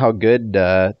didn't know how good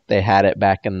they had it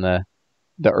back in the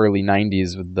early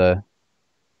 90s with the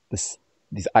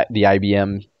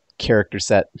IBM character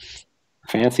set.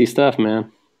 Fancy stuff,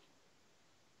 man.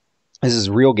 This is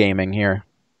real gaming here.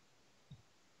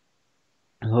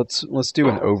 Let's do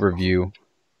an overview.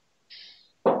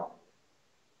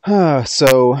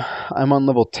 So I'm on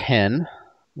level 10.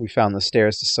 We found the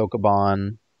stairs to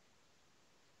Sokoban.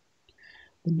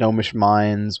 The Gnomish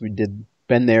Mines. We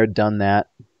been there, done that.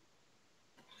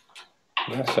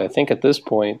 Yeah, so I think at this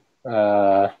point,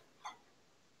 time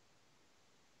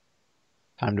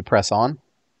to press on.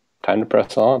 Time to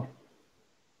press on.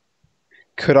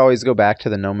 Could always go back to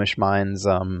the Gnomish Mines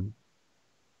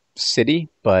city,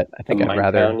 but I think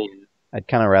I'd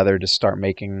kind of rather just start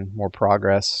making more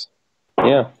progress.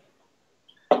 Yeah.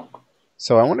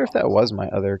 So I wonder if that was my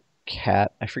other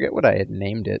cat. I forget what I had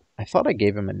named it. I thought I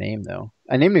gave him a name though.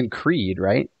 I named him Creed,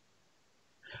 right?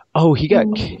 Oh, he got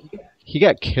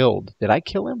killed. Did I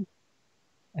kill him?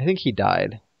 I think he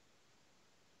died.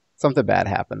 Something bad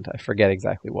happened. I forget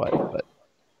exactly what, but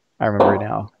I remember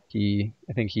now.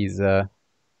 I think he's Oh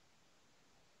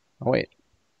wait.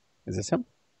 Is this him?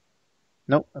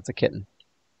 Nope, that's a kitten.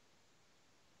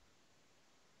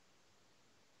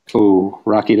 Ooh,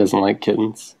 Rocky doesn't like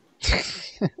kittens.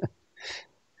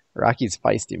 Rocky's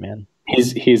feisty, man.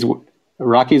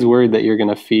 Rocky's worried that you're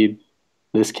going to feed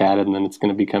this cat and then it's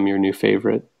going to become your new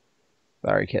favorite.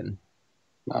 Sorry, kitten.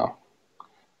 No.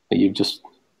 But you've just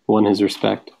won his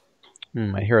respect.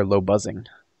 I hear a low buzzing.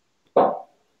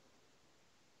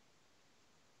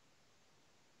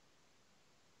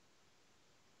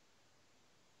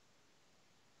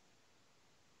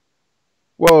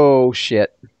 Whoa,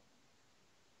 shit.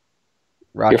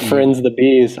 Rocky. Your friends, the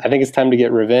bees. I think it's time to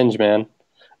get revenge, man.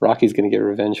 Rocky's going to get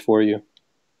revenge for you.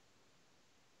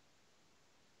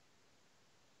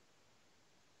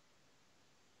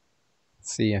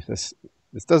 Let's see if this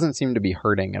doesn't seem to be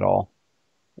hurting at all,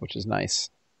 which is nice.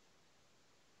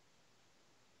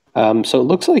 So it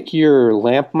looks like your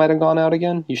lamp might have gone out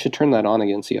again. You should turn that on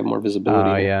again so you have more visibility.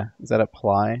 Oh, yeah. Is that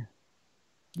apply?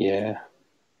 Yeah.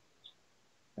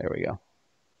 There we go.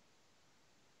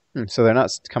 So they're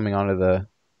not coming onto the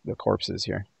corpses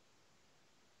here.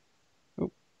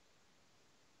 Oop.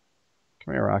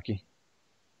 Come here, Rocky.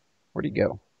 Where'd he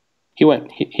go? He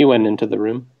went into the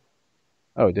room.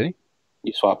 Oh, did he?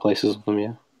 You swap places with him,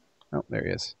 yeah. Oh, there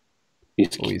he is.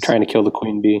 He's trying to kill the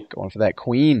queen bee. Going for that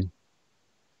queen.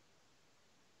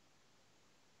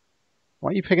 Why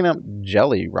are you picking up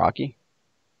jelly, Rocky?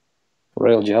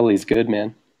 Royal jelly's good,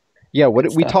 man. Yeah,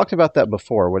 we talked about that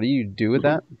before. What do you do with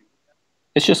that?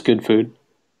 It's just good food.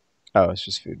 Oh, it's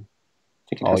just food.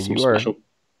 I think it has some special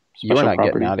you are not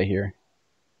property. Getting out of here.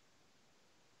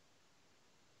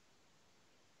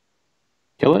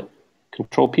 Kill it.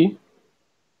 Control P.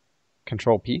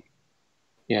 Control P?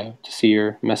 Yeah, to see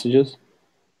your messages.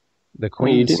 The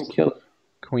queen. You didn't kill it.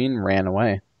 Queen ran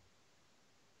away.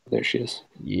 There she is.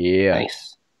 Yeah.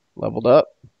 Nice. Leveled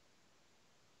up.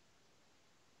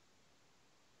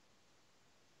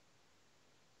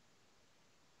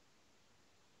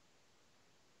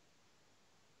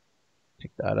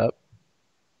 Pick that up.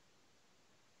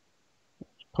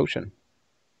 Potion.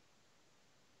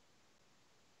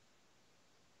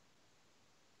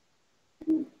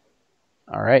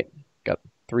 All right. Got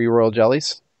 3 royal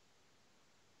jellies.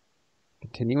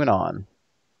 Continuing on.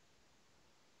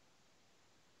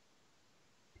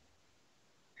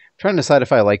 Trying to decide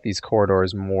if I like these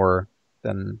corridors more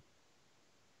than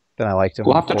I liked them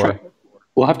before.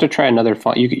 We'll have to try another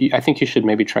font. I think you should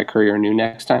maybe try Courier New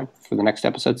next time for the next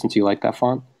episode since you like that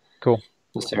font. Cool.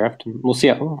 The serif. We'll see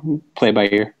how play by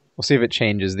ear. We'll see if it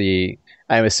changes the.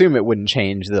 I assume it wouldn't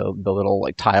change the little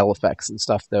like tile effects and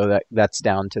stuff though. That's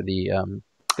down to the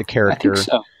character. I think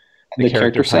so. The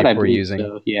character set type we're using.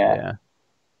 So. Yeah.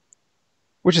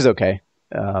 Which is okay.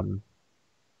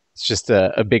 It's just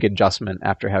a big adjustment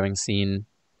after having seen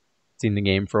the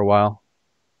game for a while.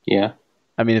 Yeah.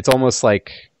 I mean, it's almost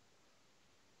like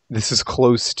this is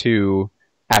close to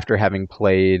after having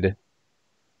played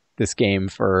this game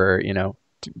for,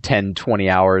 10, 20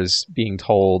 hours being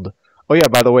told, oh yeah,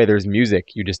 by the way, there's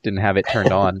music. You just didn't have it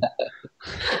turned on.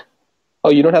 Oh,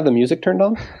 you don't have the music turned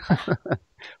on?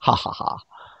 Ha ha ha.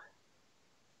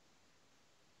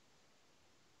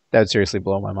 That would seriously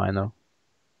blow my mind, though.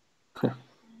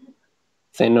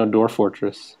 This ain't no door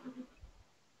fortress.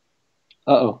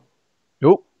 Uh-oh.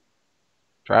 Nope.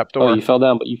 Trap door. Oh, you fell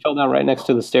down, but you fell down right next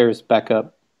to the stairs. Back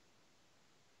up.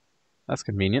 That's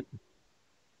convenient.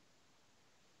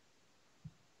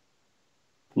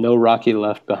 No Rocky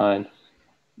left behind.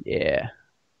 Yeah.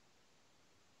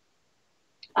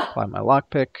 Apply my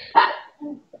lockpick.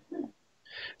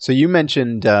 So you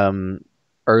mentioned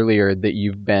earlier that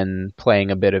you've been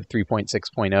playing a bit of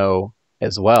 3.6.0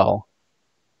 as well.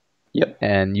 Yep.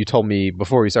 And you told me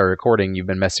before we started recording you've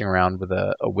been messing around with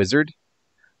a wizard.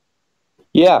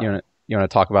 Yeah. You want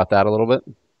to talk about that a little bit?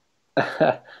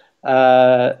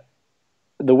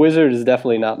 The wizard is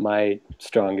definitely not my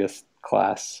strongest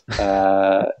class.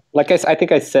 I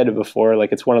think I said it before,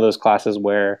 like it's one of those classes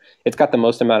where it's got the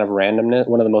most amount of randomness,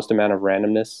 one of the most amount of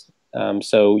randomness.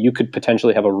 So you could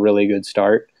potentially have a really good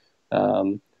start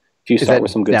if you start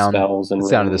with some good spells. And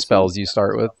it's down to the spells you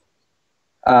start with.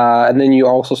 And then you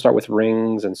also start with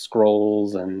rings and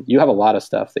scrolls, and you have a lot of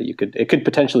stuff that it could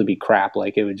potentially be crap.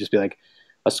 Like it would just be like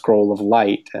a scroll of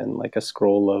light and like a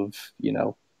scroll of,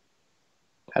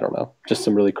 I don't know, just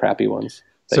some really crappy ones.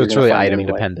 So it's really item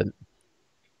dependent.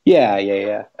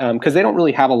 Yeah. Because they don't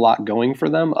really have a lot going for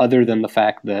them other than the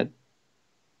fact that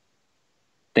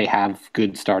they have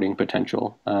good starting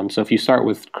potential. So if you start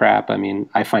with crap, I mean,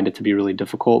 I find it to be really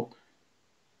difficult.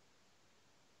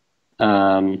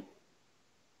 Elf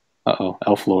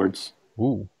Lords.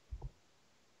 Ooh.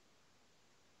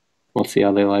 Let's see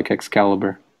how they like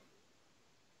Excalibur.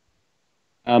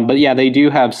 But yeah, they do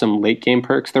have some late game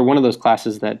perks. They're one of those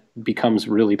classes that becomes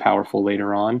really powerful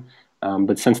later on.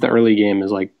 But since the early game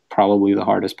is like probably the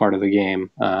hardest part of the game,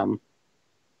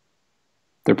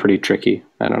 they're pretty tricky.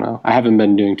 I don't know. I haven't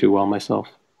been doing too well myself.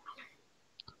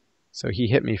 So he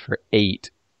hit me for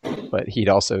 8, but he'd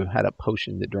also had a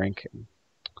potion to drink.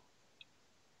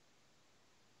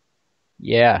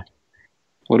 Yeah.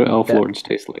 What do Elf Lords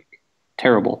taste like?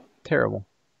 Terrible. Terrible.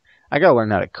 I gotta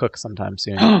learn how to cook sometime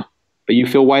soon. But you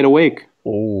feel wide awake.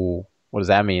 Oh, what does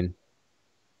that mean?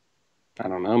 I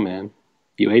don't know, man.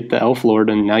 You ate the Elf Lord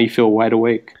and now you feel wide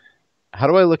awake. How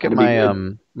do I look at my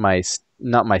my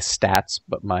not my stats,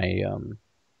 but my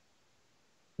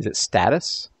is it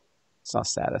status? It's not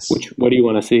status. What do you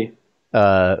want to see?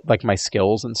 Like my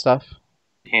skills and stuff.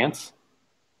 Enhance.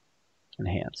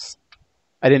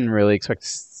 I didn't really expect to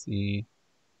see.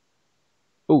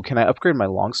 Oh, can I upgrade my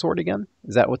longsword again?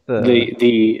 Is that what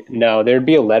No, there'd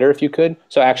be a letter if you could.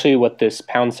 So actually what this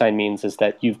pound sign means is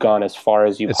that you've gone as far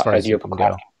as your class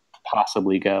can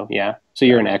possibly go. Yeah. So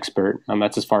you're an expert.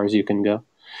 That's as far as you can go.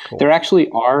 Cool. There actually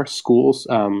are schools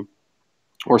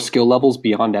or skill levels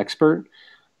beyond expert,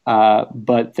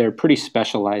 but they're pretty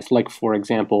specialized. Like, for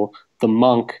example, the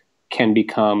monk can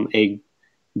become a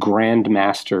grand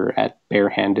master at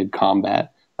barehanded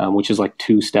combat, which is like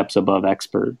 2 steps above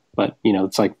expert. But,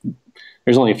 it's like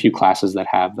there's only a few classes that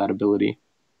have that ability.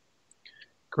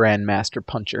 Grandmaster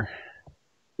puncher.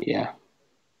 Yeah.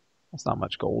 That's not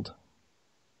much gold.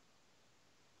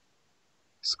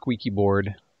 Squeaky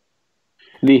board.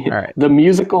 The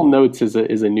musical notes is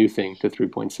a new thing to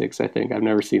 3.6, I think. I've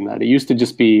never seen that. It used to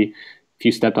just be if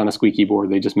you stepped on a squeaky board,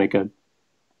 they just make a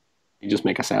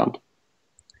sound.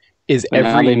 Is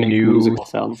every new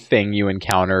thing you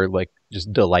encounter like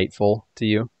just delightful to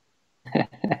you?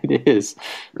 It is.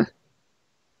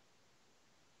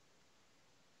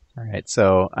 All right,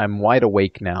 so I'm wide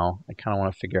awake now. I kind of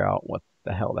want to figure out what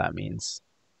the hell that means.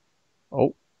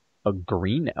 Oh, a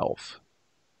green elf.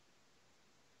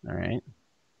 All right.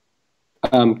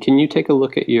 Can you take a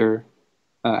look at your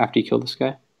after you kill this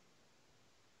guy?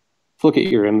 Let's look at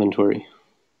your inventory.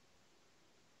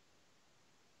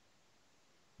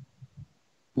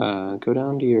 Go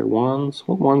down to your wands.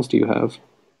 What wands do you have?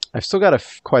 I've still got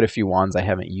quite a few wands I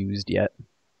haven't used yet.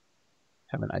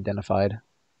 Haven't identified.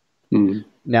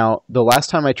 Now, the last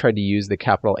time I tried to use the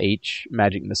capital H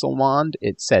magic missile wand,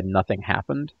 it said nothing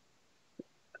happened.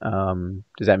 Does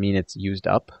that mean it's used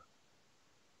up?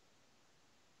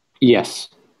 Yes,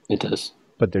 it does.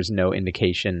 But there's no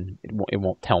indication. It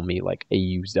won't tell me like a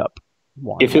used up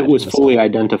wand. If it was fully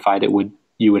identified,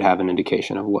 you would have an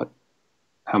indication of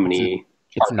how many.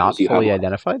 It's not fully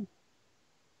identified?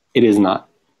 It is not.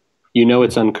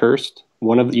 It's uncursed.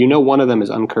 One of them is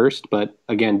uncursed, but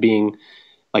again, being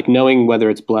like knowing whether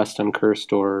it's blessed,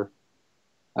 uncursed, or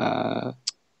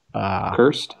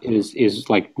Cursed is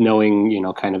like knowing,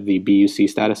 kind of the BUC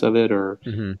status of it, or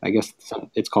I guess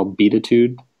it's called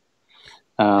beatitude.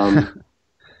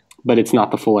 But it's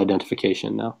not the full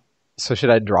identification, no. So should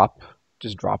I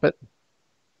just drop it?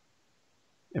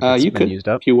 If it's been used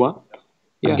up? If you want.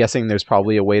 Yeah. I'm guessing there's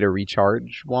probably a way to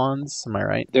recharge wands. Am I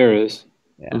right? There is.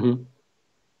 Yeah.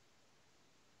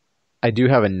 I do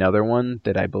have another one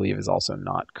that I believe is also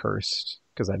not cursed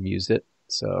because I've used it.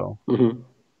 So I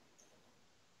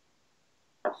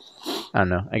don't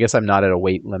know. I guess I'm not at a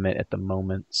weight limit at the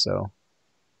moment. So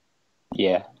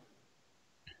yeah.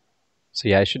 So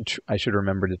yeah, I should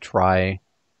remember to try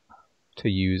to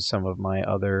use some of my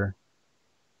other.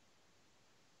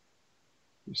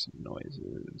 There's some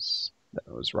noises. That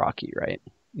was Rocky, right?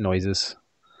 Noises.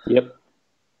 Yep.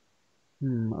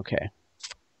 Okay.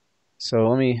 So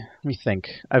let me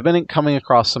think. I've been coming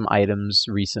across some items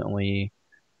recently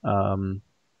from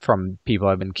people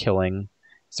I've been killing.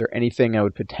 Is there anything I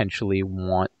would potentially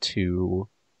want to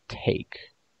take?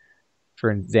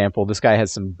 For example, this guy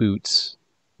has some boots.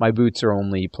 My boots are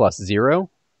only +0.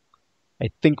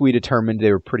 I think we determined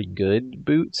they were pretty good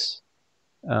boots.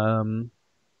 I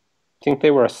think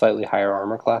they were a slightly higher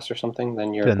armor class or something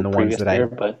than the ones that player,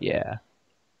 but yeah.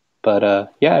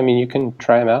 But yeah, I mean, you can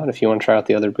try them out if you want to try out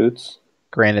the other boots.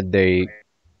 Granted, they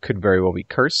could very well be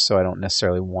cursed, so I don't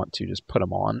necessarily want to just put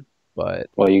them on. But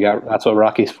well, that's what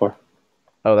Rocky's for.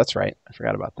 Oh, that's right. I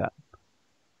forgot about that.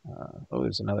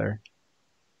 There's another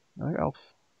elf.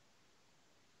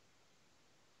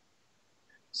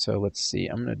 So let's see.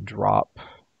 I'm gonna drop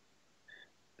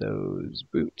those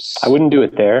boots. I wouldn't do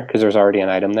it there because there's already an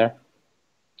item there.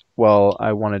 Well,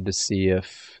 I wanted to see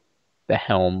if the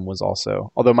helm was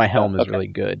also... Although my helm is really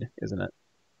good, isn't it?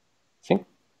 I think.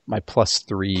 My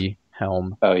 +3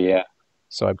 helm. Oh, yeah.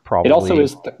 So I probably... It also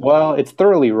is... well, it's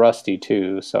thoroughly rusty,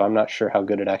 too, so I'm not sure how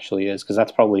good it actually is, because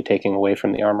that's probably taking away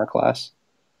from the armor class.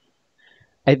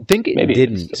 I think it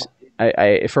didn't.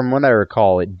 From what I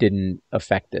recall, it didn't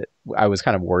affect it. I was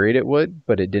kind of worried it would,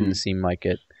 but it didn't seem like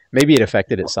it... Maybe it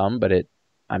affected it some, but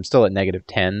I'm still at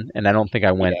 -10, and I don't think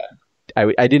I went... Yeah.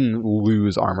 I didn't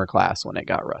lose armor class when it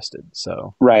got rusted,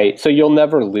 so... Right, so you'll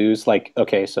never lose, like,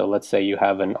 okay, so let's say you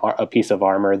have a piece of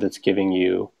armor that's giving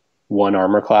you 1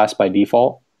 armor class by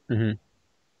default.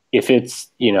 If it's,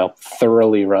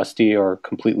 thoroughly rusty or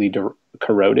completely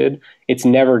corroded, it's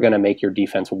never going to make your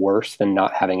defense worse than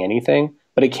not having anything,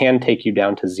 but it can take you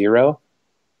down to 0.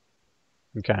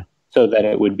 Okay. So that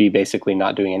it would be basically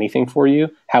not doing anything for you.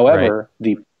 However,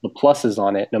 the pluses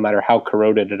on it, no matter how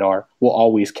corroded it are, will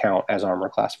always count as armor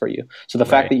class for you. So the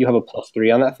fact that you have a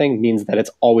 +3 on that thing means that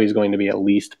it's always going to be at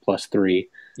least +3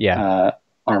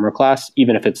 armor class,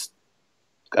 even if it's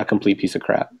a complete piece of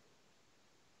crap.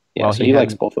 Yeah, well, so he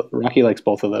likes both. Rocky likes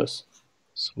both of those.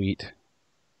 Sweet.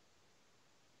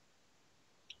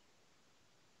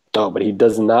 Oh, but he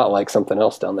does not like something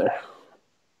else down there.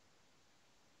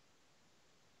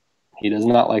 He does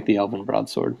not like the Elven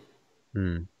Broadsword.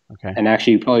 Okay. And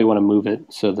actually, you probably want to move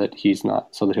it so that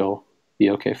he'll be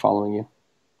okay following you.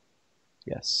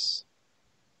 Yes.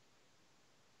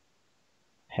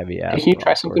 Heavy ass. Hey, can you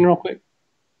try something real quick?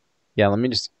 Yeah, let me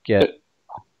just get...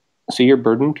 So you're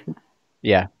burdened?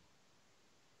 Yeah.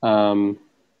 After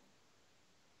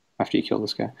you kill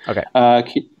this guy. Okay.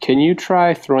 Can you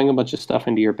try throwing a bunch of stuff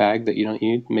into your bag that you don't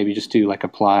need? Maybe just do like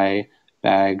apply,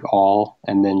 bag, all,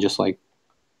 and then just like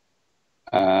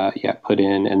put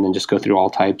in, and then just go through all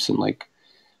types, and like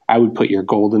I would put your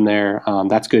gold in there.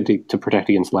 That's good to protect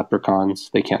against leprechauns.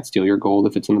 They can't steal your gold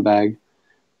if it's in the bag.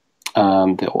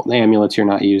 The amulets you're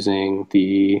not using.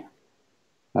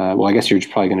 I guess you're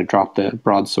probably going to drop the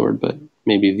broadsword, but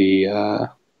maybe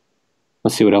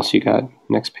let's see what else you got.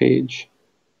 Next page.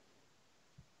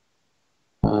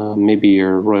 Maybe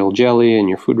your royal jelly and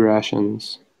your food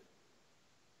rations.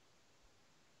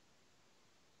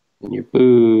 And your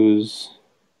booze.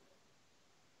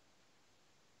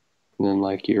 And then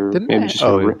like your rings.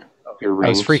 I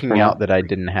was freaking out that I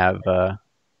didn't have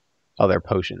other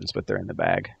potions, but they're in the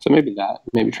bag. So maybe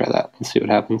try that and see what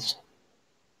happens.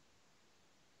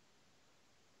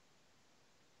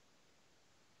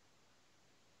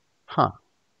 Huh.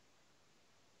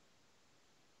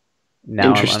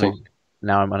 Interesting.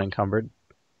 Now I'm unencumbered.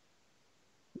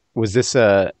 Was this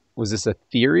a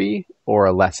theory or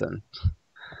a lesson?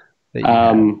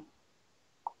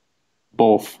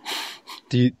 Both.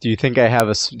 Do you think I have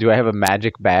a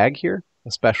magic bag here?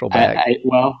 A special bag?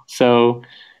 So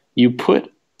you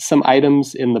put some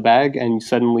items in the bag and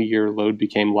suddenly your load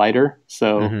became lighter.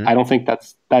 So I don't think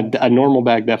that a normal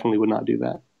bag definitely would not do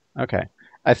that. Okay.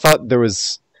 I thought there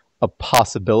was a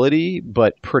possibility,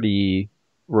 but pretty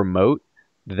remote,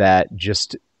 that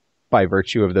just by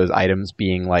virtue of those items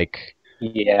being like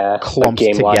clumped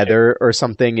like together logic. Or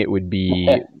something, it would be,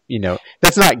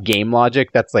 that's not game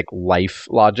logic. That's like life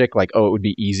logic. Like, oh, it would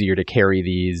be easier to carry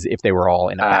these if they were all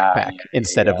in a backpack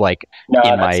instead of like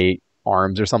in my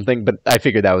arms or something. But I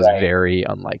figured that was very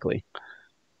unlikely.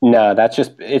 No,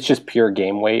 it's just pure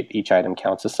game weight. Each item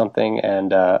counts as something,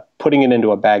 and putting it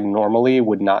into a bag normally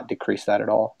would not decrease that at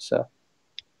all. So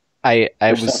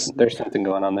there's something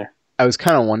going on there. I was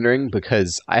kind of wondering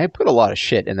because I had put a lot of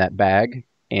shit in that bag,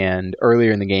 and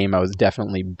earlier in the game I was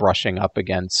definitely brushing up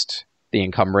against the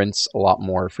encumbrance a lot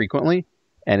more frequently,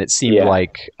 and it seemed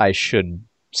like I should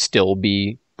still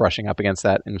be brushing up against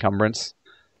that encumbrance.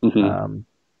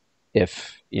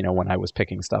 If when I was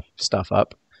picking stuff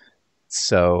up.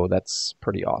 So that's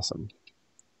pretty awesome.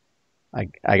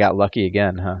 I got lucky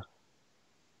again, huh?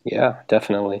 Yeah,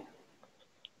 definitely.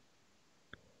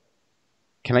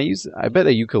 Can I use... I bet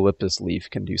a eucalyptus leaf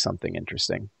can do something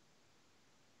interesting.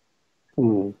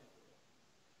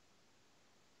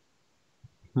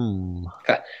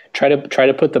 Try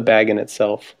to put the bag in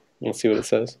itself and see what it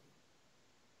says.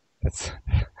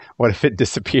 What if it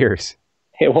disappears?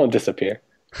 It won't disappear.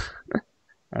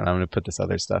 I'm going to put this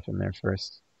other stuff in there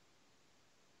first.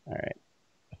 All right.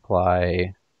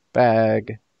 Apply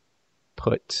bag.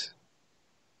 Put.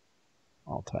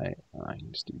 Alt I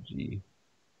can just do G.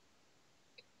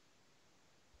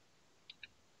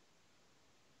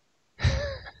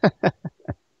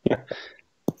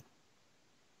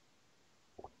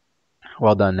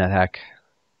 Well done, NetHack.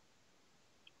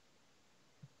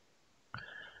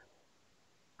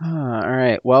 All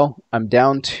right. Well, I'm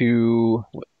down to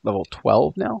level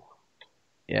 12 now.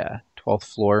 Yeah, 12th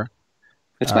floor.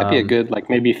 This might be a good, like,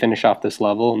 maybe finish off this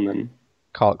level and then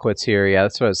call it quits here. Yeah,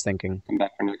 that's what I was thinking. Come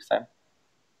back for next time.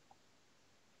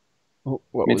 Oh,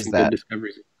 what was that? Good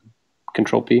discoveries.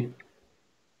 Control P.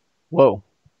 Whoa.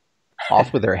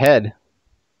 Off with her head.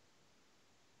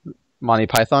 Monty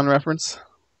Python reference?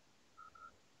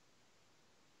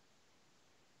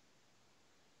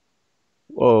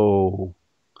 Whoa.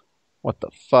 What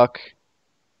the fuck?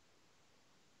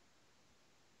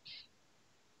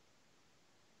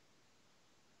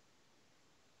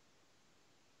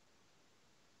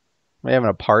 Am I having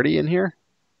a party in here?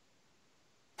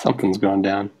 Something's going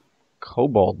down.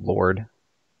 Kobold Lord.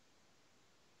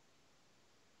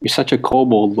 You're such a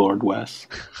kobold lord, Wes.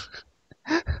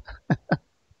 Is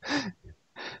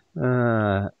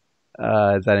that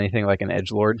anything like an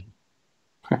edgelord?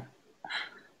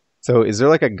 So is there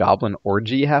like a goblin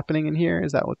orgy happening in here?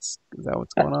 Is that what's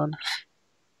going on?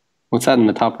 What's that in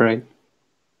the top right?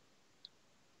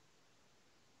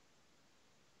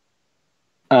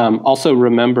 Also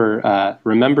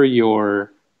remember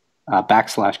your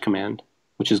 / command,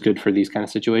 which is good for these kind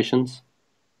of situations.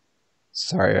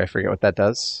 Sorry, I forget what that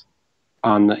does.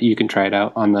 You can try it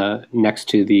out on the next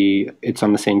to the. It's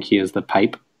on the same key as the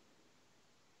pipe.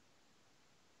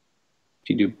 If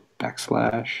you do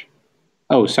 /.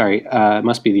 Oh, sorry. It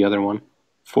must be the other one.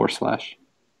 /.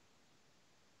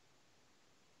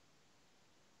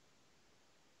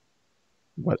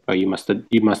 What? Oh, you must have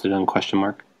done question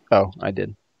mark. Oh, I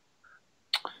did.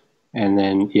 And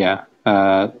then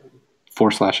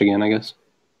 // again, I guess.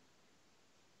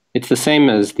 It's the same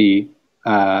as the.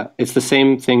 It's the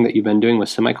same thing that you've been doing with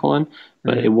semicolon,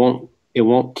 but it won't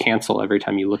cancel every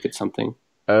time you look at something.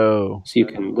 Oh. So you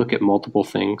can look at multiple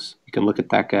things. You can look at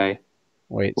that guy.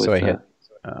 Wait, so I hit.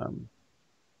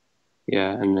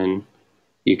 Yeah, and then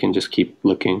you can just keep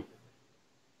looking.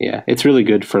 Yeah, it's really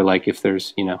good for like if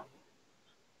there's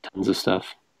tons of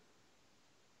stuff.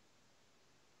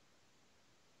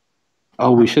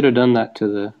 Oh, we should have done that to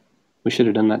the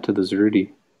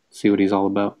Zeruti. See what he's all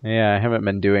about. Yeah, I haven't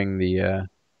been doing the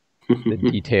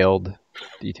detailed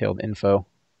info.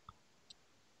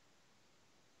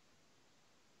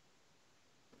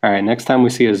 All right, next time we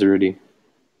see a Zeruti.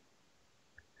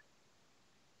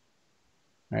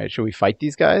 All right, should we fight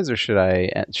these guys or should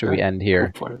we end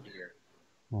here? I think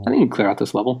you can clear out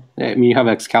this level. I mean, you have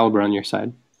Excalibur on your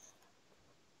side.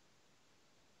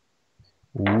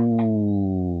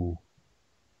 Ooh.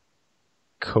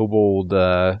 Kobold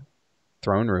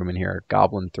throne room in here.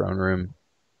 Goblin throne room.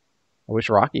 I wish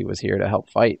Rocky was here to help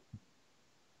fight.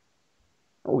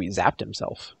 Oh, he zapped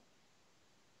himself.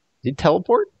 Did he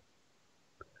teleport?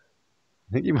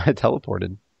 I think he might have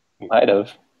teleported. Might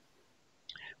have.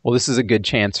 Well, this is a good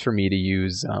chance for me to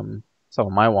use some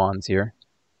of my wands here.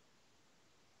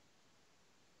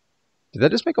 Did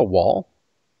that just make a wall?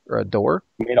 Or a door?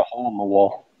 You made a hole in the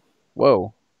wall.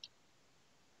 Whoa.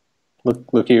 Look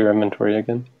at your inventory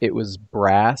again. It was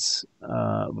brass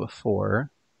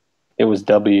before. It was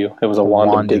W. It was a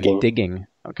wand of digging.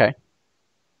 Okay.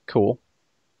 Cool.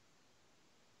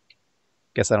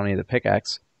 Guess I don't need the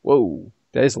pickaxe. Whoa.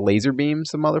 Did I just laser beam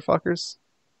some motherfuckers?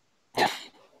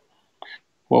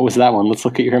 What was that one? Let's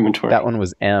look at your inventory. That one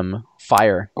was M.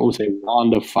 Fire. It was a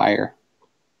wand of fire.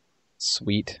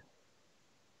 Sweet.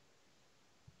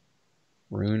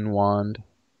 Rune wand.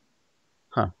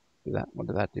 Huh. What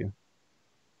did that do?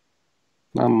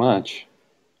 Not much.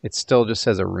 It still just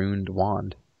says a runed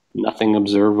wand. Nothing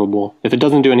observable. If it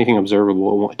doesn't do anything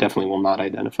observable, it definitely will not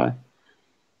identify.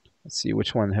 Let's see,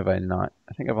 which one have I not?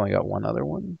 I think I've only got one other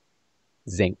one.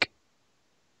 Zinc.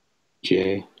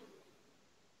 J.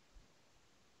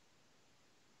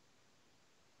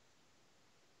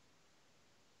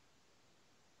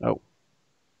 Oh.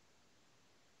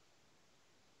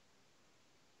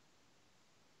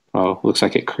 Oh, looks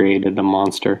like it created a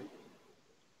monster.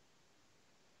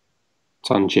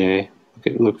 It's on J.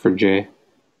 Look for J.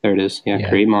 There it is. Yeah,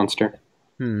 create monster.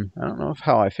 I don't know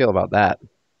how I feel about that.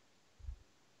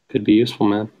 Could be useful,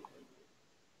 man.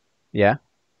 Yeah?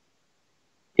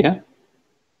 Yeah.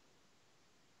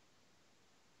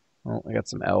 Oh, I got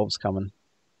some elves coming.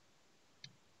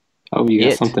 Oh, you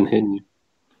got something hidden.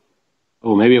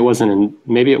 Oh, maybe it wasn't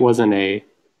maybe it was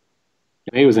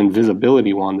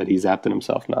invisibility wand that he zapped at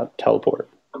himself, not teleport.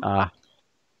 Ah.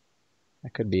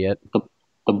 That could be it.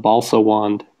 The balsa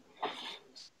wand.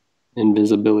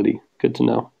 Invisibility. Good to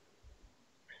know.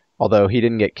 Although he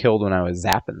didn't get killed when I was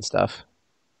zapping stuff.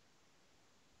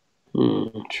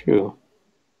 True.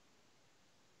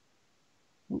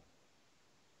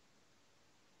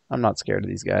 I'm not scared of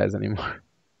these guys anymore.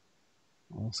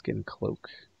 Skin cloak.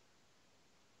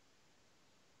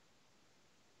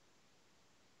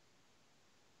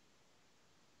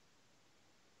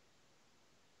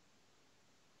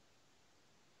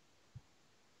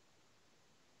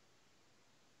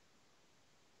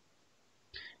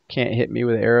 Can't hit me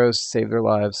with arrows to save their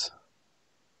lives.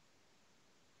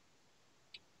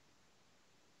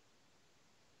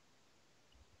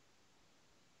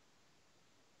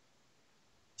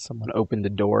 Someone opened a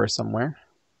door somewhere.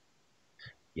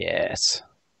 Yes.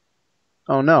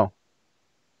 Oh no.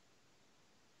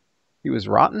 He was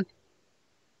rotten?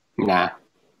 Nah.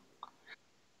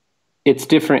 It's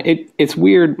different. It's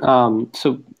weird.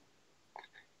 So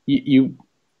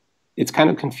it's kind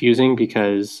of confusing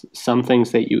because some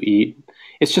things that you eat,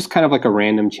 it's just kind of like a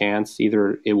random chance.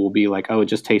 Either it will be like, oh, it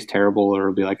just tastes terrible, or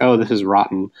it'll be like, oh, this is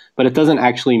rotten. But it doesn't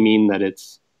actually mean that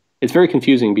it's very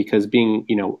confusing because being,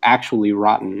 actually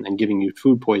rotten and giving you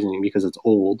food poisoning because it's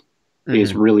old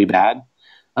is really bad.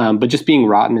 But just being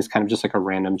rotten is kind of just like a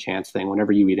random chance thing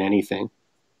whenever you eat anything.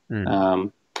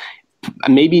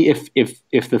 Maybe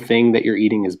if the thing that you're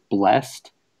eating is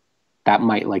blessed, that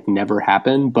might like never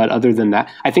happen. But other than that,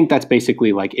 I think that's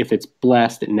basically like if it's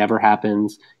blessed, it never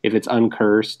happens. If it's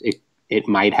uncursed, it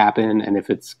might happen. And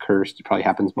if it's cursed, it probably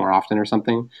happens more often or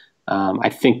something. I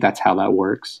think that's how that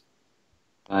works.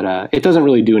 But it doesn't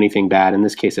really do anything bad. In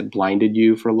this case, it blinded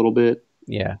you for a little bit.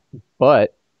 Yeah.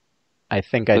 But I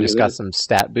think I just got some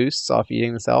stat boosts off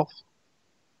eating this elf.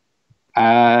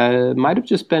 Might have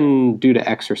just been due to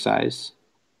exercise.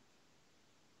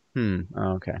 Oh,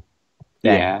 okay.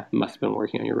 Dang. Yeah, must have been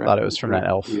working on your thought it was from that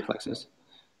elf. Reflexes.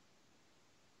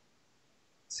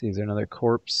 Let's see, is there another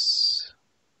corpse?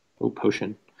 Oh,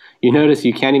 potion. You notice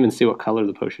you can't even see what color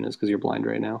the potion is because you're blind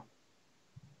right now.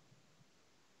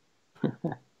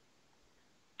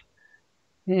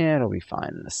 Yeah, it'll be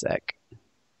fine in a sec.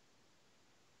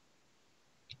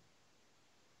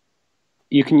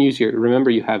 You can use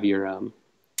remember you have your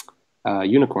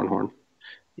unicorn horn.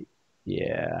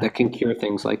 Yeah. That can cure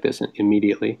things like this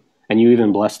immediately. And you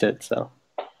even blessed it, so.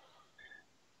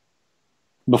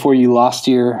 Before you lost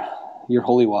your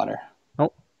holy water.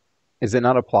 Oh, is it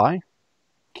not apply?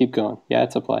 Keep going. Yeah,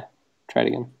 it's apply. Try it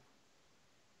again.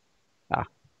 Ah,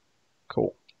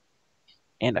 cool.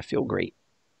 And I feel great.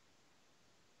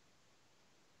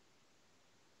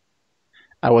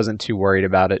 I wasn't too worried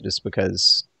about it just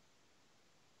because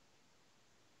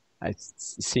I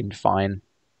seemed fine.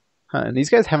 Huh, and these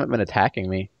guys haven't been attacking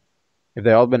me. Have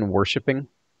they all been worshipping?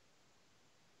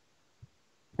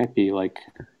 Might be like...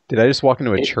 Did I just walk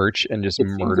into a church and just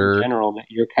murder? In general, that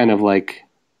you're kind of like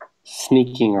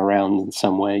sneaking around in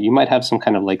some way. You might have some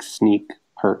kind of like sneak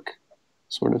perk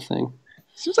sort of thing.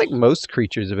 Seems like most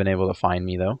creatures have been able to find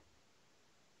me, though.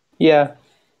 Yeah.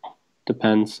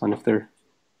 Depends on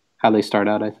how they start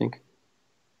out, I think.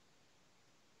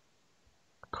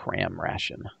 Cram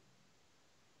ration.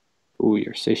 Ooh,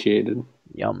 you're satiated.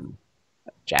 Yum.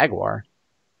 Jaguar.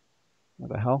 What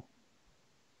the hell?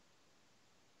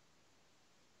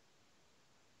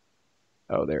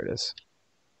 Oh, there it is.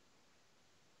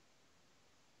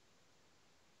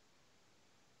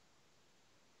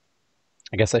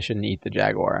 I guess I shouldn't eat the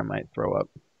jaguar. I might throw up.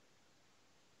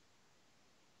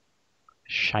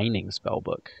 Shining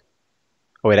spellbook.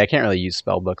 Oh wait, I can't really use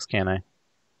spellbooks, can I?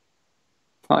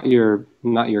 Not your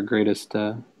greatest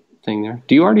thing there.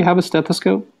 Do you already have a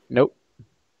stethoscope? Nope.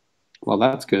 Well,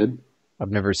 that's good.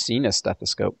 I've never seen a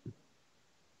stethoscope.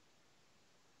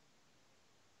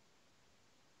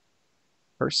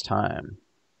 First time.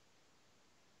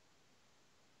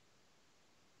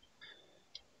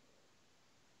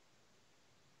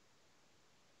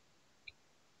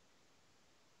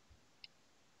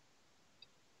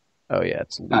 Oh yeah,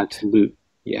 it's loot. That's loot.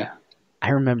 Yeah. I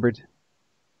remembered.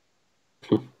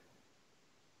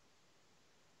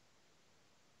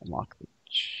 Unlock the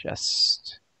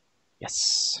chest.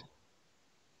 Yes.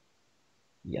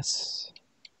 Yes.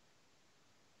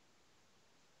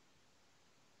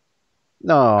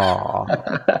 No.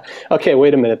 Okay,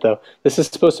 wait a minute though. This is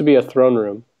supposed to be a throne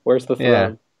room. Where's the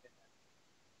throne?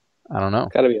 I don't know.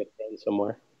 It's got to be a throne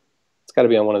somewhere. It's got to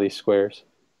be on one of these squares.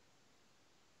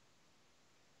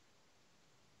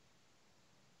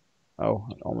 Oh,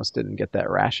 I almost didn't get that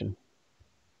ration.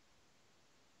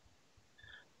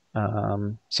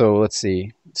 So let's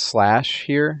see. Slash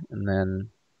here, and then...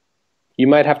 You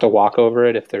might have to walk over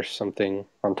it if there's something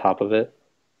on top of it.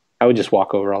 I would just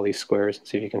walk over all these squares and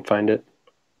see if you can find it.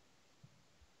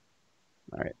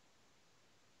 All right.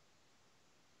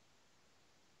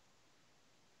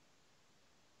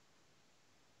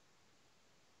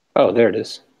 Oh, there it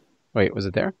is. Wait, was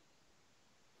it there?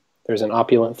 There's an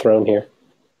opulent throne here.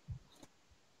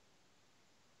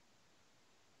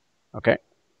 Okay.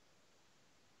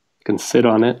 You can sit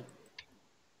on it.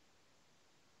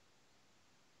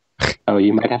 Oh,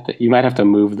 you might have to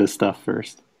move this stuff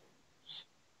first.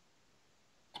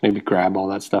 Maybe grab all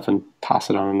that stuff and toss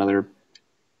it on another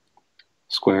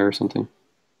square or something.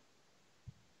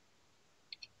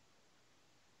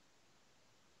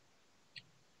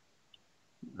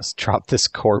 Let's drop this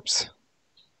corpse.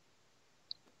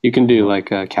 You can do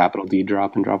like a capital D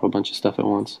drop and drop a bunch of stuff at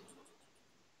once.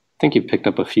 I think you picked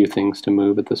up a few things to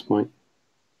move at this point.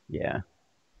 Yeah.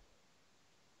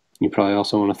 You probably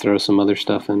also want to throw some other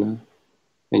stuff in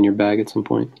your bag at some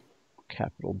point.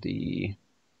 Capital D.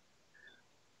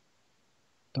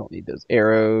 Don't need those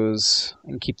arrows. I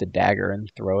can keep the dagger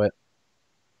and throw it.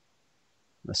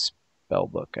 The spell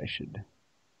book, I should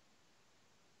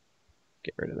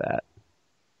get rid of that.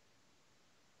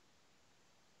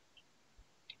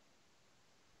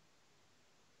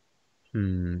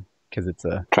 Because it's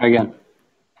a... Try again.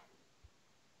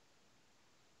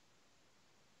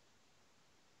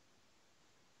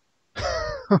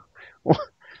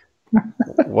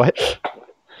 What?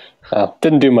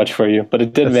 Didn't do much for you, but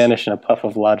it did vanish in a puff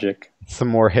of logic. Some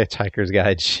more Hitchhiker's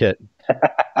Guide shit.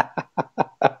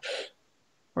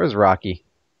 Where's Rocky?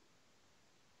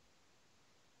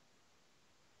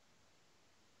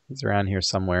 He's around here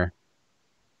somewhere.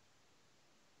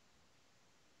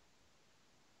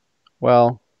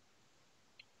 Well,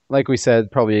 like we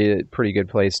said, probably a pretty good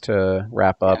place to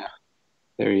wrap up. Yeah.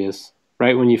 There he is.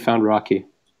 Right when you found Rocky.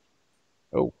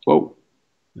 Oh. Whoa.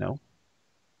 No.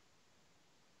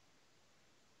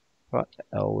 Thought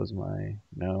L was my...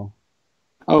 No.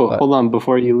 Oh, but... hold on.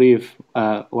 Before you leave,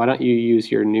 why don't you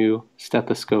use your new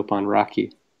stethoscope on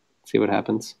Rocky? See what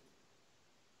happens.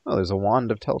 Oh, there's a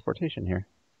wand of teleportation here.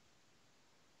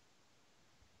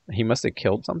 He must have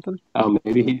killed something. Oh,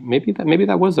 maybe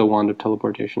that was a wand of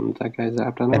teleportation that guy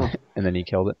zapped. I don't know. And then he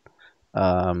killed it.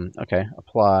 Okay,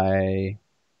 apply.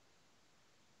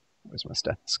 Where's my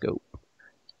stethoscope?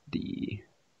 D.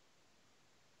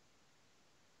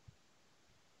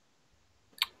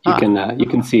 You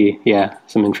can see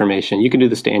some information. You can do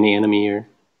this to any enemy or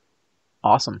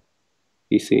awesome.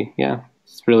 PC. Yeah,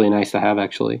 it's really nice to have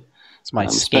actually. It's my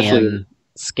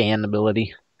scan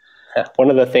ability. One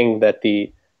of the things that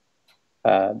the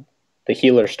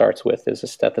healer starts with is a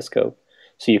stethoscope,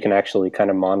 so you can actually kind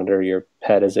of monitor your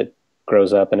pet as it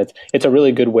grows up, and it's a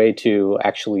really good way to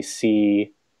actually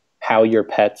see how your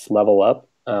pets level up.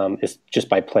 Is just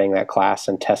by playing that class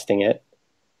and testing it,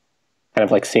 kind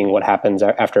of like seeing what happens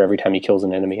after every time he kills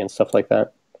an enemy and stuff like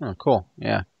that. Oh, cool.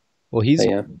 Yeah. Well,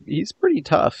 he's pretty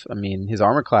tough. I mean, his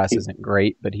armor class isn't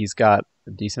great, but he's got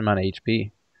a decent amount of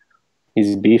HP.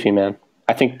 He's beefy, man.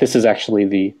 I think this is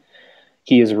actually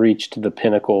he has reached the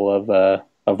pinnacle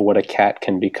of what a cat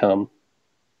can become.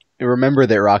 Remember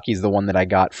that Rocky's the one that I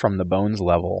got from the Bones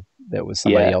level that was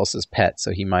somebody else's pet,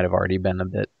 so he might have already been a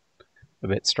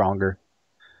bit stronger.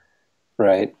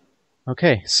 Right.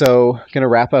 Okay, so gonna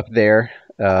wrap up there.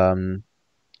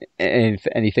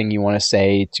 Anything you want to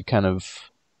say to kind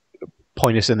of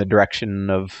point us in the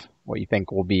direction of what you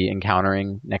think we'll be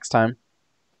encountering next time?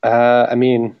 I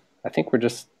mean, I think we're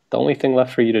just the only thing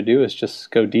left for you to do is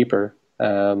just go deeper.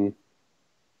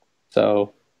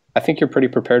 So I think you're pretty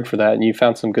prepared for that, and you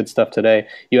found some good stuff today.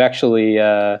 You actually,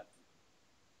 so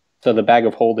the bag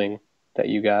of holding that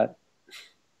you got,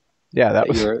 Yeah,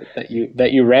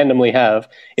 that you randomly have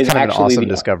is kind of an actually awesome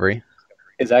discovery.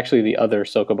 Is actually the other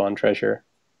Sokoban treasure,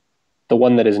 the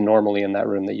one that is normally in that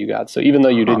room that you got. So even though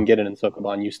you didn't get it in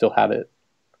Sokoban, you still have it.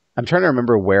 I'm trying to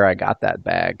remember where I got that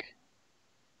bag.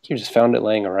 You just found it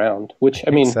laying around, which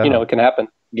I mean, so. It can happen.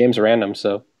 Game's random,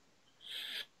 so.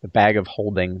 The bag of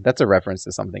holding. That's a reference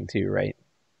to something too, right?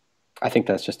 I think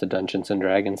that's just a Dungeons and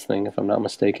Dragons thing, if I'm not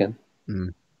mistaken.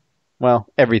 Well,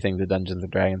 everything's a Dungeons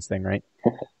and Dragons thing, right?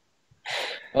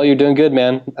 Well, you're doing good,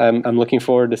 man. I'm looking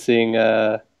forward to seeing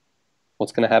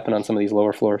what's going to happen on some of these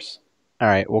lower floors. All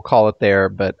right, we'll call it there,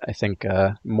 but I think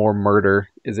more murder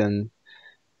is in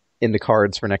the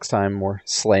cards for next time, more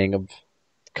slaying of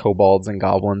kobolds and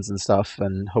goblins and stuff,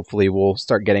 and hopefully we'll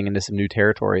start getting into some new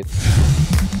territories.